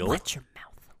roulette wheel? Watch your mouth.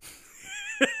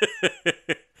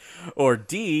 Or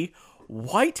D,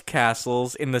 White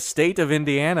Castles in the state of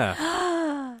Indiana?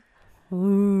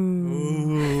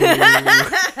 Ooh.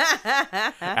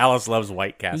 Alice loves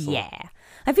White Castle. Yeah.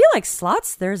 I feel like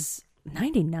slots, there's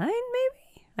 99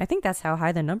 maybe? I think that's how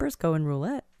high the numbers go in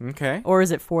roulette. Okay. Or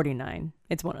is it 49?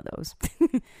 It's one of those.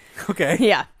 Okay.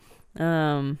 Yeah.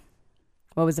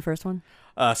 What was the first one?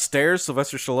 Stairs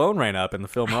Sylvester Stallone ran up in the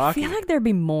film Rocky. I feel like there'd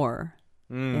be more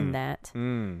in that.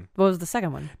 What was the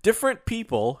second one? Different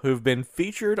people who've been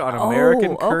featured on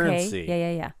American currency.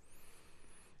 Okay. Yeah.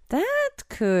 That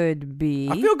could be.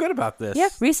 I feel good about this. Yeah.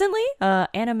 Recently,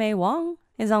 Anna May Wong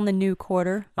is on the new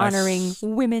quarter honoring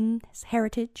women's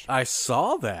heritage. I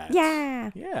saw that. Yeah.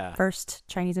 Yeah. First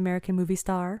Chinese American movie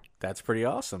star. That's pretty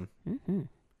awesome. Mm-hmm.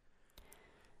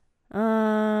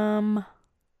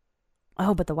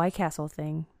 Oh, but the White Castle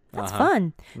thing. That's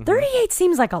fun. 38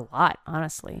 seems like a lot,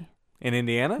 honestly. In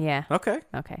Indiana? Yeah. Okay.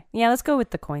 Yeah, let's go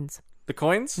with the coins. The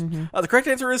coins? The correct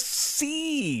answer is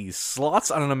C.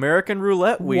 Slots on an American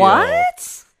roulette wheel.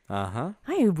 What? Uh-huh.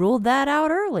 I ruled that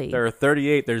out early. There are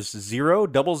 38. There's 0,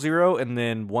 00, and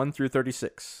then 1 through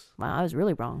 36. Wow, I was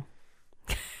really wrong.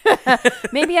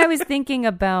 Maybe I was thinking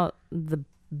about the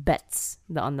bets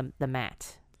on the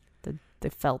mat. The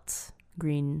felt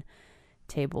green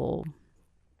table.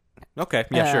 Okay.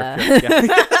 Yeah, sure. Yeah.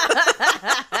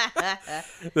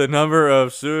 The number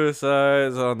of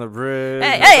suicides on the bridge.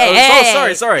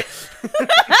 Hey. Sorry.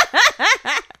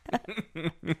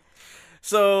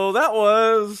 So that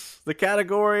was the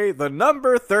category, the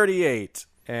number 38.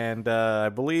 And I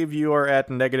believe you are at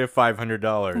negative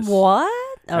 $500.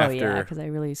 What? Oh, after, yeah, because I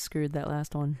really screwed that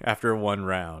last one. After one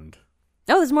round.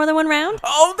 Oh, there's more than one round?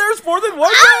 Oh, there's more than one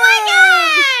round! Oh, my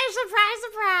gosh!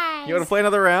 Surprise! You want to play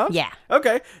another round? Yeah.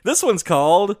 Okay. This one's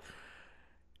called,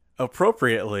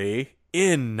 appropriately,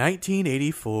 In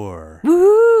 1984.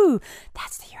 Woo!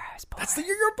 That's the year I was born. That's the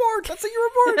year you're born.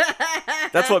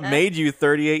 That's what made you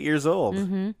 38 years old.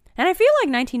 Mm-hmm. And I feel like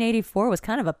 1984 was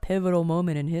kind of a pivotal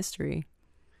moment in history.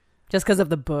 Just because of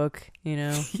the book, you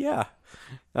know? Yeah.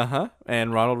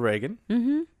 And Ronald Reagan.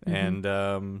 Mm-hmm. And,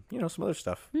 some other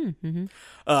stuff. Mm-hmm.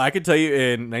 I could tell you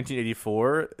in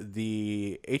 1984,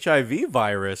 the HIV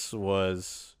virus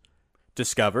was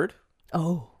discovered.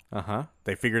 Oh.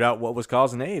 They figured out what was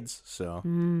causing AIDS. So,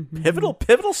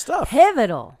 pivotal stuff.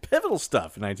 Pivotal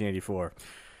stuff in 1984.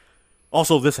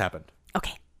 Also, this happened.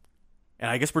 Okay.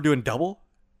 And I guess we're doing double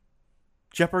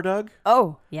Jeopardug?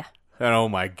 Oh, yeah. And oh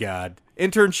my God.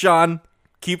 Intern Sean,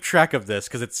 keep track of this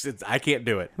because it's I can't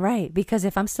do it. Right, because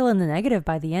if I'm still in the negative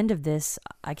by the end of this,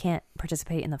 I can't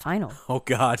participate in the final. Oh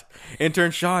God.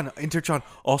 Intern Sean,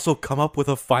 also come up with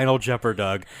a final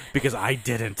Jeopardug because I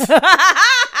didn't.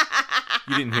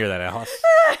 You didn't hear that, Alice.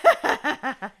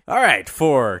 All right,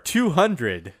 for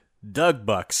 200 Doug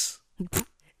Bucks.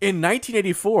 In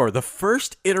 1984, the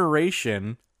first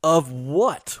iteration of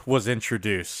what was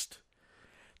introduced?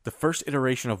 The first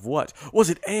iteration of what? Was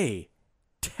it A,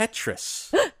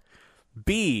 Tetris,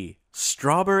 B,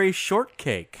 Strawberry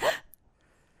Shortcake,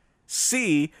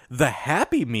 C, The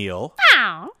Happy Meal,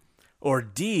 or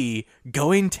D,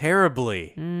 Going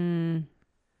Terribly? I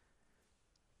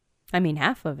mean,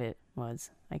 half of it was,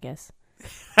 I guess.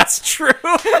 That's true.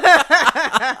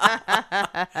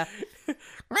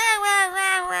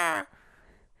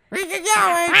 We can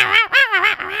go.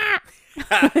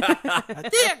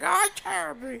 Dear God,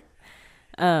 terribly.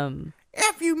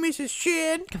 F you, Mrs.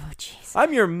 Shin. Oh, jeez.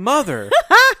 I'm your mother.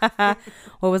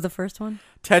 What was the first one?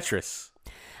 Tetris.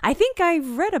 I think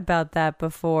I've read about that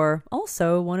before.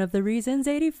 Also, one of the reasons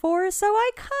 84 is so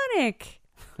iconic.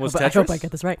 Was Tetris? I hope I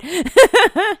get this right.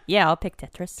 Yeah, I'll pick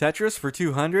Tetris. Tetris for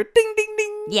 200. Ding, ding,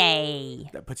 ding. Yay.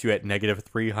 That puts you at negative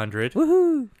 300.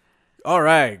 Woohoo. All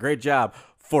right, great job.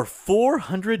 For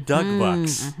 400 Doug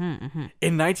Bucks,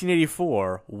 in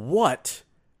 1984, what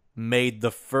made the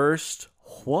first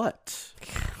what?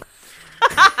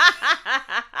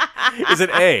 Is it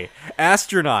A,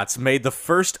 astronauts made the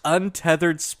first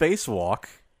untethered spacewalk?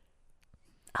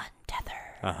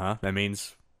 Untethered. That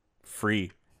means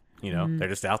free. You know, they're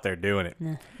just out there doing it.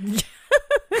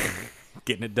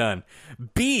 Getting it done.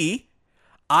 B,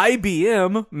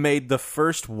 IBM made the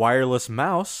first wireless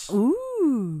mouse.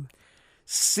 Ooh.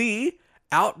 C,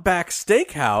 Outback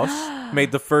Steakhouse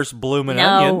made the first bloomin' No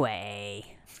onion.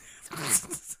 way.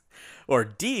 Or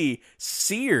D,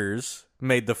 Sears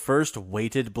made the first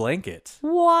weighted blanket.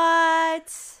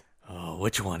 What? Oh,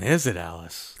 which one is it,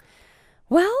 Alice?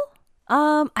 Well,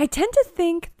 I tend to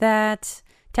think that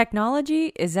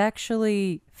technology is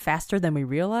actually faster than we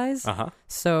realize.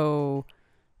 So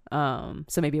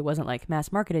maybe it wasn't like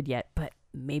mass marketed yet, but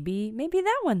maybe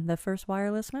that one, the first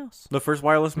wireless mouse. The first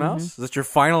wireless mouse? Is that your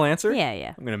final answer?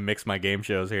 Yeah. I'm going to mix my game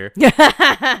shows here.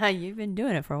 You've been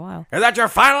doing it for a while. Is that your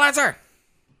final answer?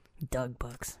 Doug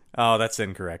books. Oh, that's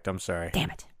incorrect. I'm sorry. Damn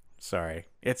it. Sorry.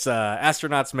 It's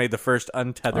astronauts made the first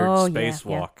untethered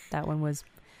spacewalk. Yeah. That one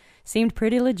seemed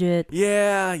pretty legit.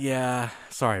 Yeah.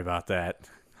 Sorry about that.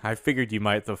 I figured you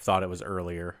might have thought it was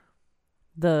earlier.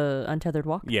 The untethered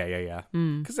walk? Yeah.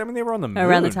 Because, I mean, they were on the moon.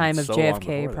 Around the time of so long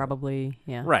JFK, before probably.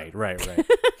 that. Yeah. Right.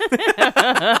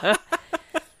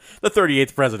 The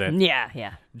 38th president.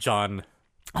 Yeah. John.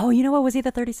 Oh, you know what? Was he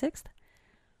the 36th?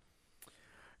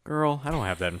 Girl, I don't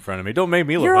have that in front of me. Don't make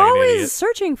me look You're like an always idiot.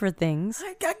 searching for things.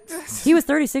 He was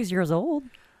 36 years old.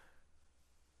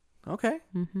 Okay.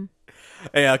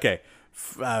 Hey, okay.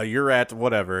 You're at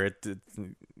whatever.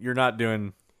 You're not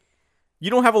doing... You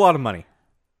don't have a lot of money.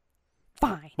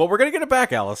 Fine. But we're going to get it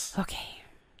back, Alice. Okay.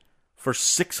 For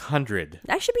 600.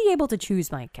 I should be able to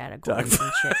choose my categories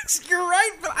and shit. You're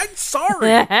right, but I'm sorry.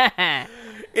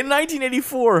 In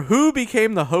 1984, who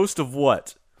became the host of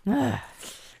what?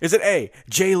 Is it A,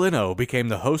 Jay Leno became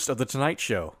the host of The Tonight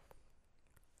Show?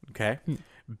 Okay.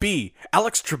 B,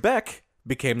 Alex Trebek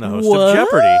became the host of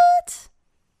Jeopardy.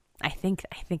 I think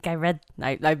I read.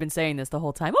 I've been saying this the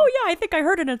whole time. Oh yeah, I think I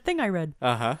heard it in a thing I read.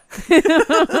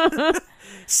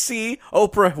 C,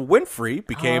 Oprah Winfrey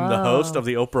became the host of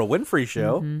the Oprah Winfrey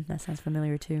Show. That sounds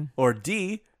familiar too. Or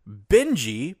D,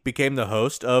 Benji became the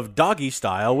host of Doggy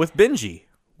Style with Benji.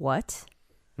 What?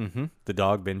 The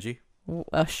dog Benji.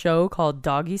 A show called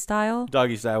Doggy Style?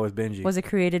 Doggy Style with Benji. Was it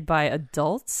created by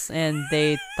adults and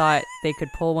they thought they could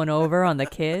pull one over on the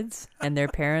kids and their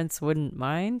parents wouldn't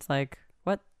mind? Like,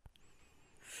 what?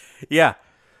 Yeah.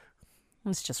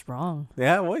 It's just wrong.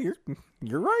 Yeah, well, you're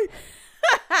right.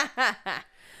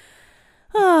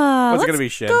 What's it going to be,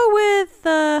 Shen? Go with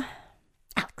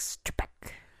Alex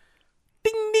Trebek.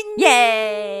 Ding, ding.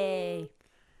 Yay!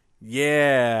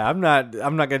 Yeah, I'm not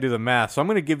going to do the math, so I'm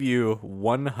going to give you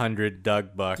 100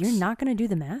 Doug bucks. You're not going to do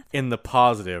the math? In the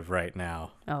positive right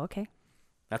now. Oh, okay.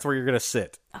 That's where you're going to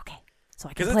sit. Okay. So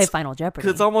I can play Final Jeopardy.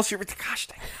 Because it's almost your... Gosh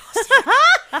dang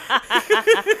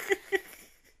it.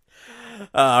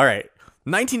 All right.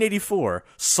 1984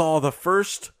 saw the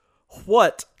first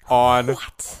what on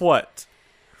what?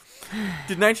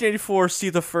 Did 1984 see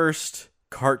the first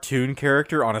cartoon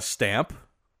character on a stamp?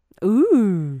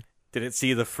 Ooh. Did it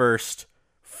see the first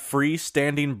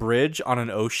freestanding bridge on an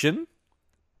ocean?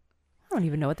 I don't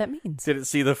even know what that means. Did it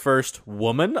see the first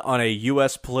woman on a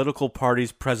U.S. political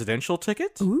party's presidential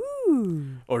ticket?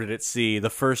 Ooh. Or did it see the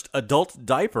first adult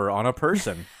diaper on a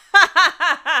person?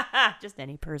 Just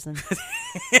any person.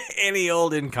 Any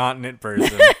old incontinent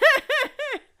person.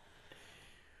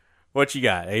 What you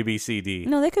got? A, B, C, D.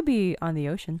 No, they could be on the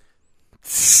ocean.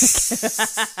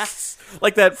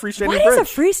 Like that freestanding bridge. What is a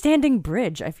freestanding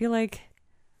bridge? I feel like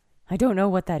I don't know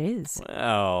what that is.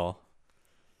 Well,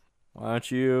 why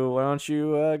don't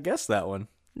you guess that one?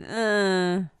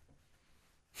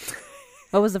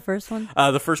 What was the first one?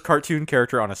 The first cartoon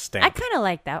character on a stamp. I kind of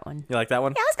like that one. You like that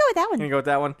one? Yeah, let's go with that one. You gonna go with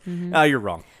that one? Oh, you're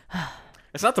wrong.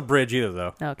 It's not the bridge either,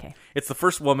 though. Okay. It's the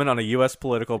first woman on a U.S.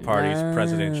 political party's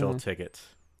presidential ticket.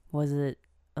 Was it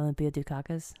Olympia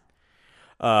Dukakis?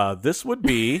 This would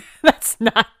be... That's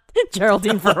not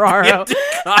Geraldine Ferraro.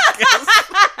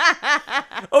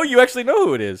 Oh, you actually know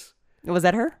who it is. Was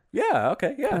that her? Yeah,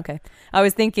 okay, yeah. Okay. I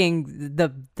was thinking the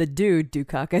dude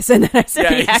Dukakis, and then I said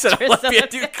the actress. Yeah, you said Olympia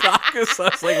Dukakis. I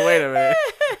was like, wait a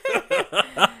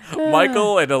minute.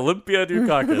 Michael and Olympia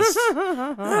Dukakis.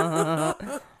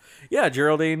 Yeah,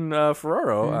 Geraldine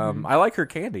Ferraro. I like her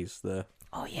candies.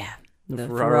 Oh, yeah. The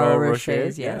Ferrero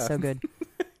Rochers. Rochers. Yeah, so good.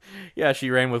 Yeah, she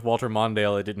ran with Walter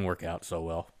Mondale. It didn't work out so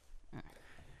well.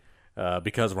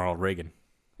 Because of Ronald Reagan.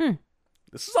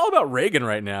 This is all about Reagan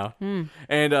right now.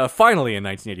 And finally, in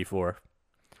 1984,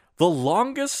 the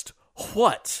longest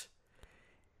what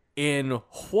in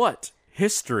what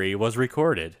history was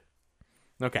recorded?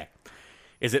 Okay.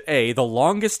 Is it A, the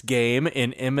longest game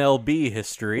in MLB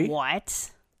history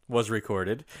What? was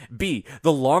recorded? B,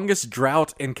 the longest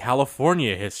drought in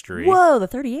California history Whoa, the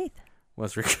 38th.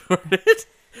 was recorded?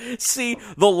 C,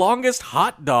 the longest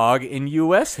hot dog in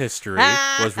U.S. history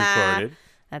was recorded?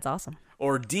 That's awesome.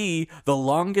 Or D, the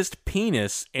longest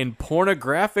penis in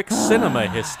pornographic cinema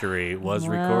history was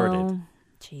recorded?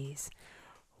 Jeez.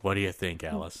 What do you think,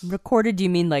 Alice? Recorded, do you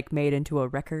mean like made into a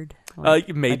record? Made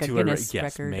like to Guinness yes,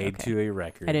 record? made Okay. to a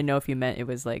record. I didn't know if you meant it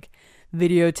was like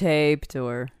videotaped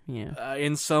or, you know.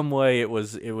 In some way, it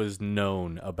was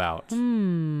known about,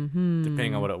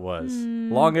 depending on what it was.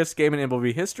 Longest game in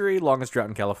MLB history, longest drought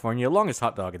in California, longest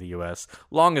hot dog in the U.S.,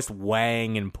 longest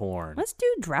wang in porn. Let's do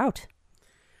drought.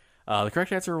 The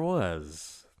correct answer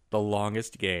was the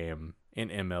longest game in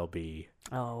MLB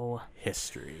Oh,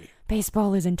 history.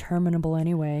 baseball is interminable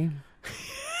anyway.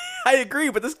 I agree,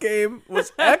 but this game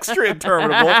was extra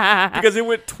interminable because it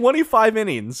went 25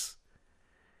 innings.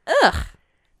 Ugh.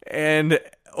 And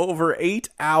over 8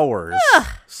 hours,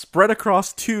 spread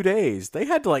across 2 days. They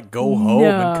had to like go home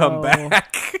and come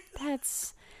back.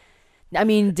 That's. I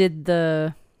mean, did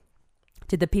the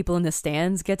people in the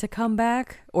stands get to come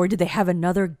back, or did they have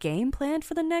another game planned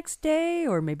for the next day,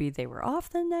 or maybe they were off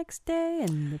the next day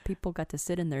and the people got to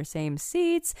sit in their same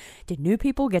seats? Did new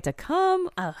people get to come?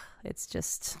 Ugh, it's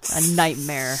just a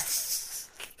nightmare.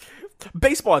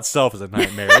 Baseball itself is a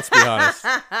nightmare. Let's be honest.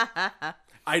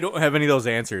 I don't have any of those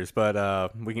answers,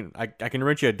 but we can. I can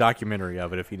rent you a documentary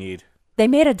of it if you need. They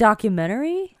made a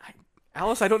documentary?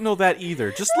 Alice, I don't know that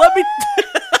either. Just let me.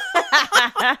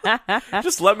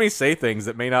 Just let me say things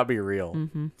that may not be real.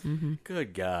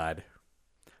 Good God.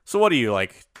 So what are you,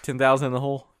 like 10,000 in the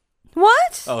hole?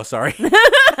 What? Oh, sorry.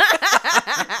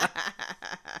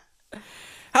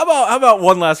 How about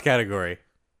one last category?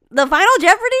 The Final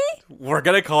Jeopardy? We're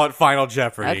gonna call it Final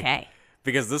Jeopardy. Okay.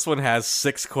 Because this one has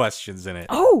 6 questions in it.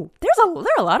 Oh, there are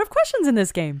a lot of questions in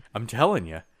this game. I'm telling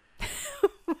you.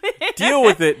 Deal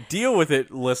with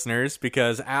it, listeners,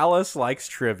 because Alice likes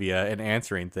trivia and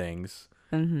answering things.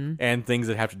 And things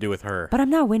that have to do with her. But I'm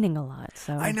not winning a lot,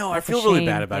 so I know, I that's a feel really shame.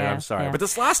 bad about it. Yeah, I'm sorry. yeah. But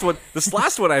this last one,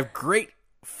 I have great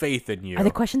faith in you. Are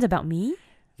the questions about me?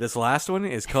 This last one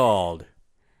is called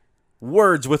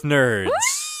Words with Nerds.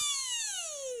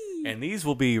 And these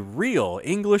will be real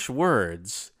English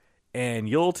words, and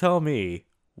you'll tell me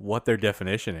what their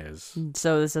definition is.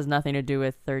 So this has nothing to do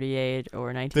with 38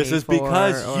 or 1984. This is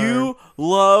because you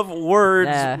love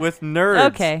words with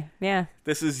nerds. Okay, yeah.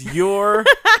 This is your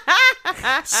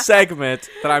segment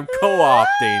that I'm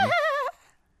co-opting.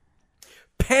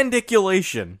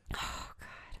 Pandiculation.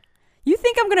 You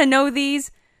think I'm going to know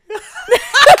these?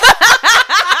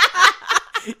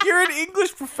 You're an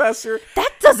English professor.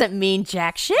 That doesn't mean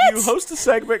jack shit. You host a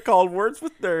segment called Words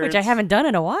with Nerds. Which I haven't done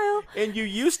in a while. And you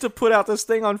used to put out this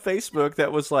thing on Facebook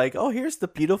that was like, oh, here's the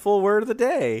beautiful word of the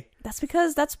day. That's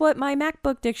because that's what my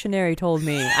MacBook dictionary told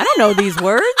me. I don't know these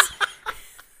words.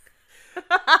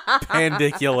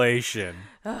 Pandiculation.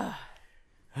 All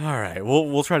right,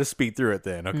 we'll try to speed through it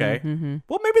then, okay?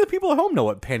 Well, maybe the people at home know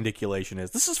what pandiculation is.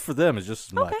 This is for them is just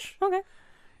as much. Okay.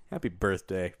 Happy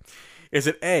birthday. Is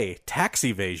it A, tax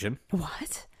evasion?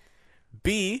 What?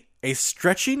 B, a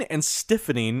stretching and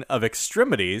stiffening of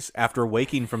extremities after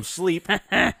waking from sleep?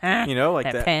 You know,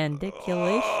 like that.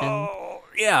 Pandiculation. Oh,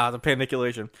 yeah, the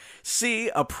pandiculation. C,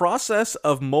 a process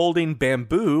of molding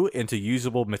bamboo into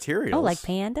usable materials. Oh, like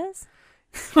pandas?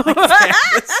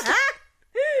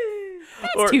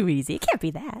 That's Or- too easy. It can't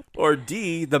be that. Or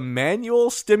D, the manual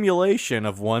stimulation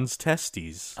of one's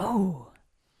testes. Oh.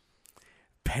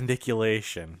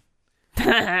 Pandiculation.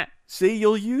 See,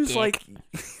 you'll use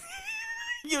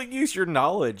you'll use your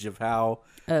knowledge of how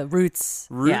Roots.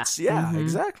 yeah,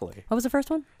 exactly. What was the first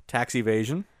one? Tax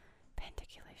evasion.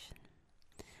 Pandiculation.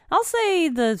 I'll say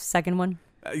the second one.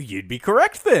 You'd be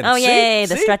correct then. Oh, See? yay,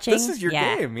 the See? stretching. This is your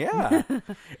Yeah. game, yeah.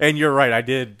 And you're right, I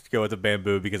did go with the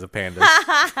bamboo because of pandas.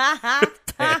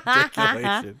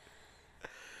 Pandiculation.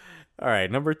 All right,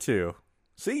 number 2.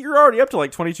 See, you're already up to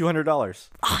like $2,200.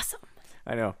 Awesome.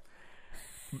 I know.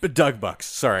 But Doug Bucks,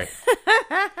 sorry.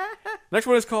 Next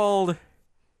one is called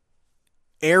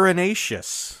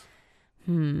Erinaceous.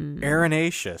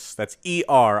 Erinaceous. That's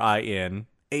ERINACEOUS.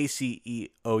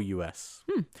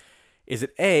 Is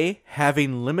it A,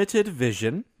 having limited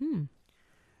vision?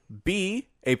 B,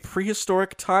 a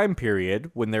prehistoric time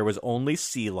period when there was only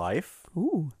sea life?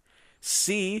 Ooh.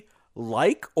 C,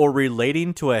 like or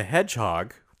relating to a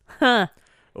hedgehog? Huh.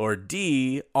 Or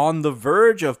D, on the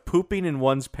verge of pooping in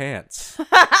one's pants?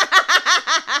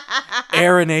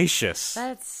 Erinaceous.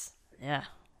 That's, yeah.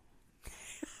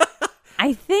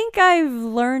 I think I've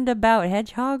learned about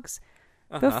hedgehogs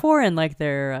before, and like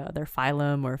their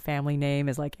phylum or family name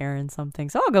is like Aaron something.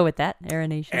 So I'll go with that,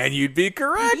 Aeronaceous. And you'd be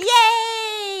correct.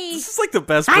 Yay! This is like the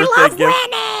best birthday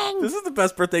gift. This is the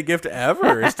best birthday gift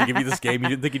ever. Is to give you this game you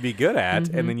didn't think you'd be good at,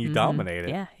 and then you dominate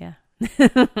it. Yeah.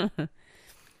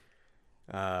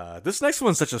 This next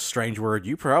one's such a strange word.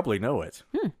 You probably know it.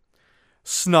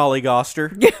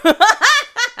 Snollygoster.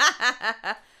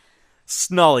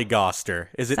 Snollygoster.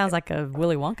 Is it? Sounds like a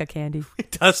Willy Wonka candy.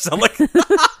 It does sound like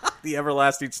the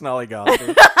everlasting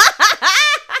Snollygoster.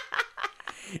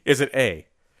 Is it A,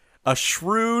 a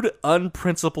shrewd,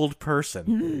 unprincipled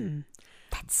person?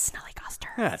 That's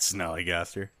Snollygoster. That's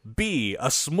Snollygoster. B, a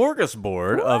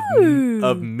smorgasbord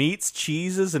of meats,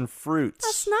 cheeses, and fruits.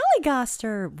 A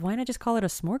Snollygoster. Why not just call it a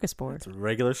smorgasbord? It's a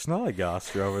regular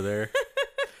Snollygoster over there.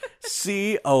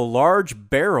 C, a large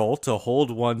barrel to hold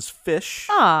one's fish.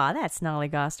 Aw, that's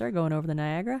Snollygoster going over the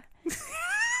Niagara.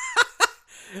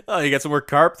 Oh, you got some more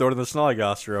carp, throw it in the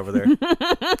Snollygoster over there.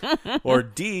 Or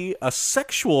D, a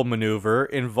sexual maneuver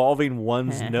involving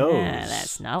one's nose.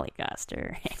 That's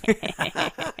Snollygoster.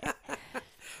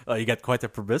 Oh, you got quite the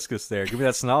proboscis there. Give me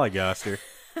that Snollygoster.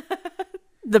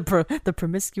 the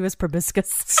promiscuous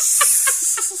proboscis.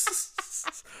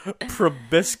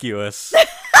 Proboscis.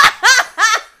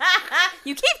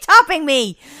 You keep topping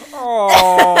me.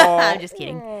 Oh. I'm just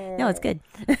kidding. No, it's good.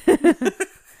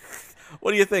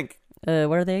 What do you think?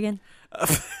 What are they again?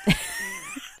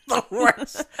 The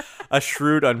worst. A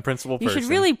shrewd, unprincipled person. You should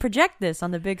really project this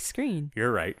on the big screen.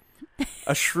 You're right.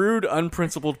 A shrewd,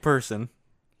 unprincipled person.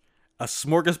 A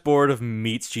smorgasbord of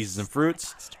meats, cheeses, and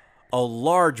fruits. A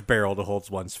large barrel to hold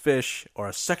one's fish. Or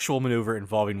a sexual maneuver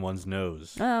involving one's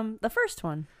nose. The first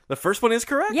one. The first one is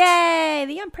correct. Yay!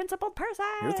 The unprincipled person.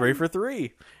 You're 3 for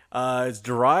 3. It's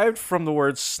derived from the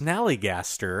word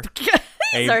snallygaster.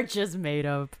 These are just made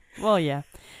up. Well, yeah.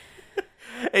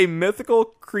 A mythical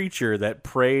creature that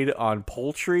preyed on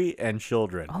poultry and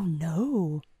children. Oh,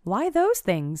 no. Why those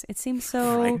things? It seems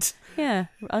so, Right. Yeah,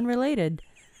 unrelated.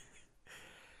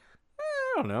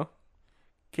 I don't know.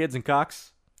 Kids and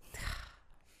cocks.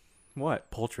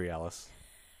 What? Poultry, Alice.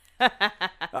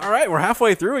 All right, we're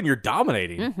halfway through and you're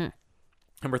dominating.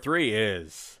 Number 3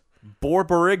 is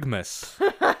Borborygmus.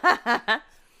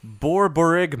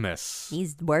 Borborygmus.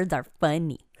 These words are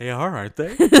funny. They are, aren't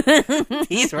they?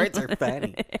 These words are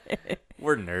funny.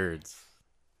 We're nerds.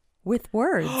 With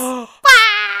words.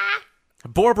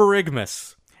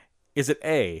 Borborygmus. Is it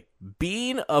A,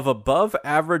 being of above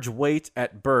average weight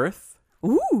at birth?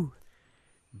 Ooh.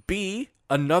 B,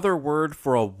 another word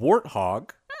for a warthog?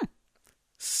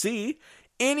 C,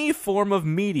 any form of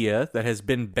media that has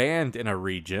been banned in a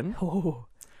region? Oh.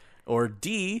 Or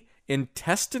D,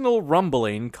 intestinal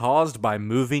rumbling caused by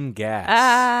moving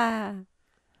gas?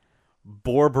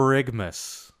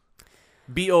 Borborygmus.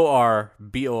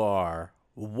 Borbor-Y-G-M-U-S.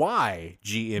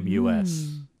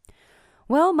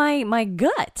 Well, my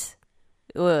gut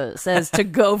says to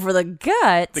go for the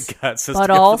gut. The gut says but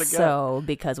to go for the gut. also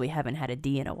because we haven't had a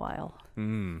D in a while.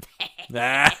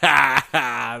 Not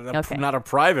Okay. a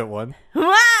private one.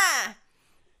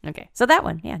 Okay, so that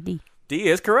one, yeah, D. D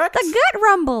is correct. The gut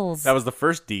rumbles. That was the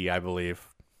first D, I believe.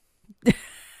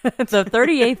 It's the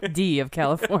 38th D of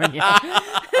California.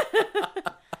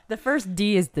 The first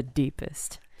D is the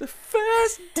deepest. The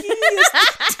first D is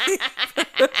the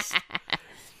deepest.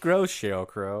 Gross, Sheryl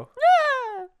Crow.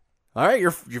 All right,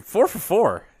 you're 4 for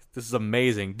 4. This is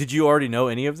amazing. Did you already know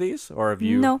any of these, or have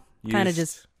you? No, kind of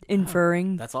just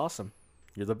inferring. That's awesome.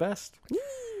 You're the best.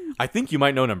 I think you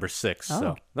might know number 6. Oh.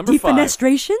 So number 5.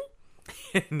 Defenestration?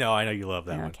 No, I know you love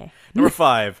that one. Okay. Number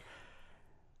 5.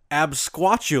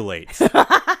 Absquatulate.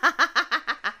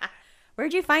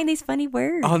 Where'd you find these funny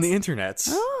words? On the internets.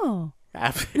 Oh.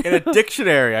 In a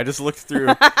dictionary. I just looked through.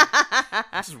 I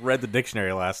just read the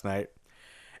dictionary last night.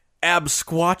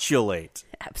 Absquatulate.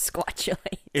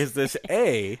 Absquatulate. Is this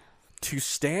A, to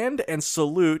stand and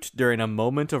salute during a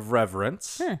moment of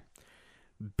reverence? Huh.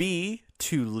 B,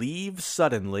 to leave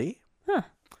suddenly? Huh.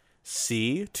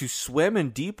 C, to swim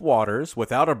in deep waters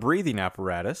without a breathing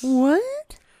apparatus?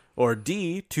 What? Or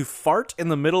D, to fart in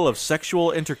the middle of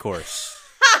sexual intercourse?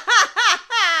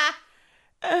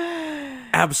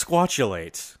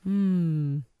 Absquatulate.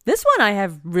 This one I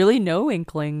have really no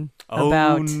inkling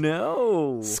about. Oh,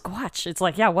 no. Squatch. It's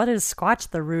like, yeah, what is squatch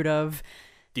the root of?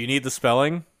 Do you need the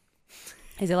spelling?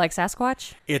 Is it like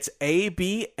Sasquatch? It's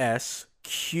ABSQUATULATE.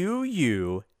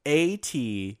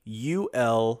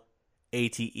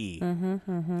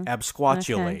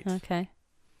 Absquatulate. Okay.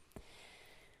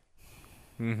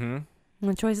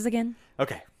 What choices again?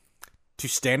 Okay. To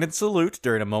stand and salute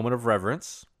during a moment of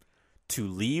reverence. To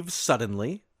leave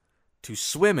suddenly. To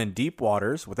swim in deep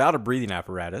waters without a breathing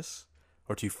apparatus.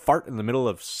 or to fart in the middle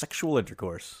of sexual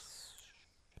intercourse?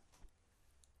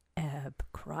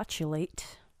 Abcrotulate.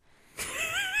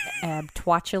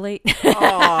 Abtwatulate.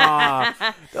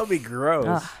 Aw, that'll be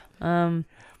gross.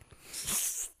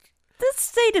 Let's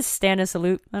say to stand a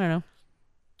salute. I don't know.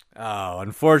 Oh,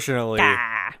 unfortunately,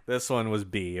 this one was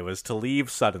B. It was to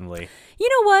leave suddenly. You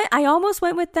know what? I almost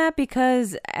went with that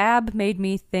because ab made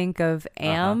me think of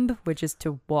amb, which is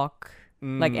to walk,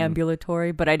 like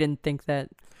ambulatory, but I didn't think that.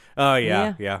 Oh,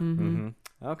 yeah. Mm-hmm.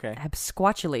 Okay.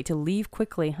 Absquatulate, to leave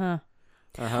quickly, huh?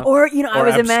 Uh-huh. Or, I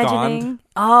was abscond. imagining.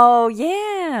 Oh,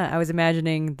 yeah. I was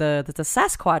imagining the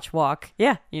Sasquatch walk.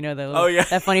 Yeah.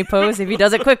 That funny pose. If he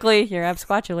does it quickly, you're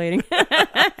absquatulating.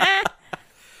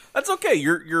 That's okay.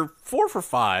 You're 4 for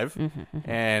 5.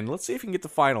 And let's see if you can get the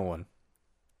final one.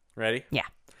 Ready? Yeah.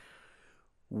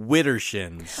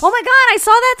 Widdershins. Oh my God, I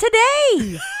saw that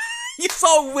today. You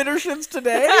saw Widdershins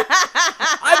today?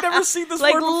 I've never seen this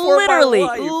word before in my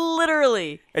life.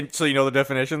 Literally. And so you know the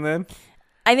definition then?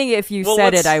 I think if you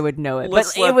said it, I would know it. But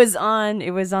it was on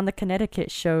the Connecticut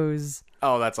show's.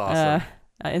 Oh, that's awesome.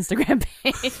 Instagram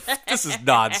page. This is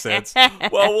nonsense.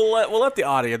 Well, we'll let the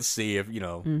audience see if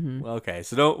Okay,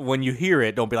 so when you hear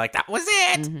it, don't be like, that was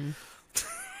it.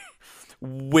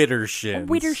 Widdershins.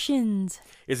 Widdershins.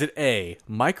 Is it A,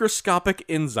 microscopic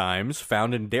enzymes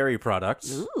found in dairy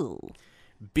products? Ooh.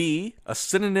 B, a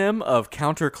synonym of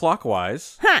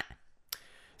counterclockwise? Huh.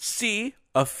 C,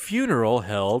 a funeral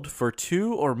held for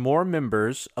 2 or more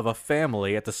members of a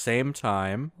family at the same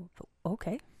time?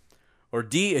 Okay. Or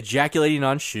D, ejaculating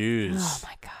on shoes? Oh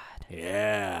my God.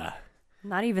 Yeah.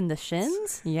 Not even the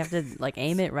shins? You have to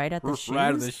aim it right at the shoes?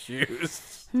 Right at the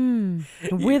shoes.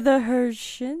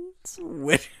 Withershins?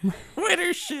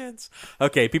 Widdershins.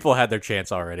 Okay, people had their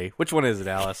chance already. Which one is it,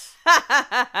 Alice?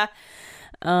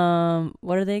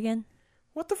 What are they again?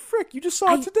 What the frick? You just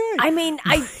saw it today. I mean,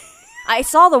 I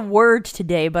saw the word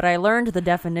today, but I learned the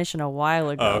definition a while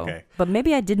ago. Oh, okay. But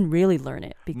maybe I didn't really learn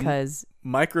it because...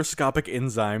 Microscopic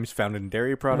enzymes found in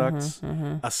dairy products,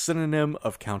 a synonym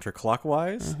of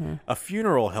counterclockwise, a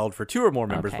funeral held for 2 or more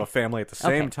members of a family at the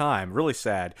same time, really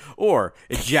sad, or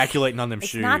ejaculating on them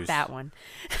shoes. It's not that one.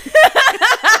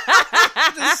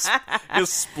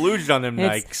 just splooged on them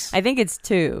nikes. I think it's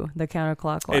 2, the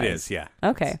counterclockwise. It is, yeah.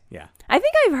 Okay. Yeah. I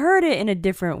think I've heard it in a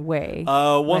different way.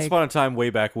 Once upon a time,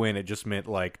 way back when, it just meant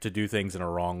to do things in a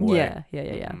wrong way.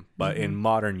 Yeah. But in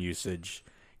modern usage,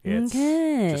 it's just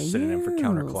a synonym for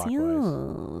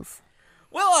counterclockwise. Yes.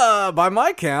 Well, by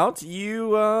my count, you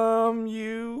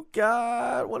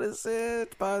got, what is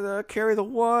it? Carry the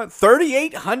one,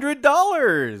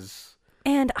 $3,800.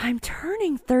 And I'm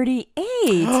turning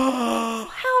 38.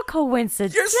 How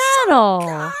coincidental. You're so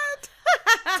good.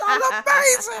 That's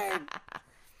amazing.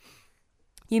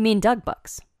 You mean Doug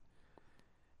bucks,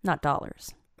 not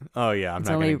dollars. Oh, yeah. It's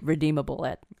only redeemable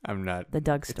at the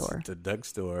Doug store. It's the Doug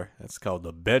store. That's called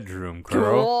the bedroom,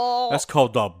 girl. That's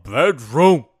called the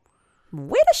bedroom.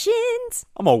 Widdershins.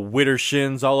 I'm a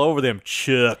Widdershins all over them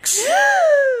chucks.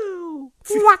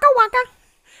 Waka waka.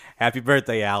 Happy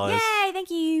birthday, Alice. Yay, thank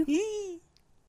you.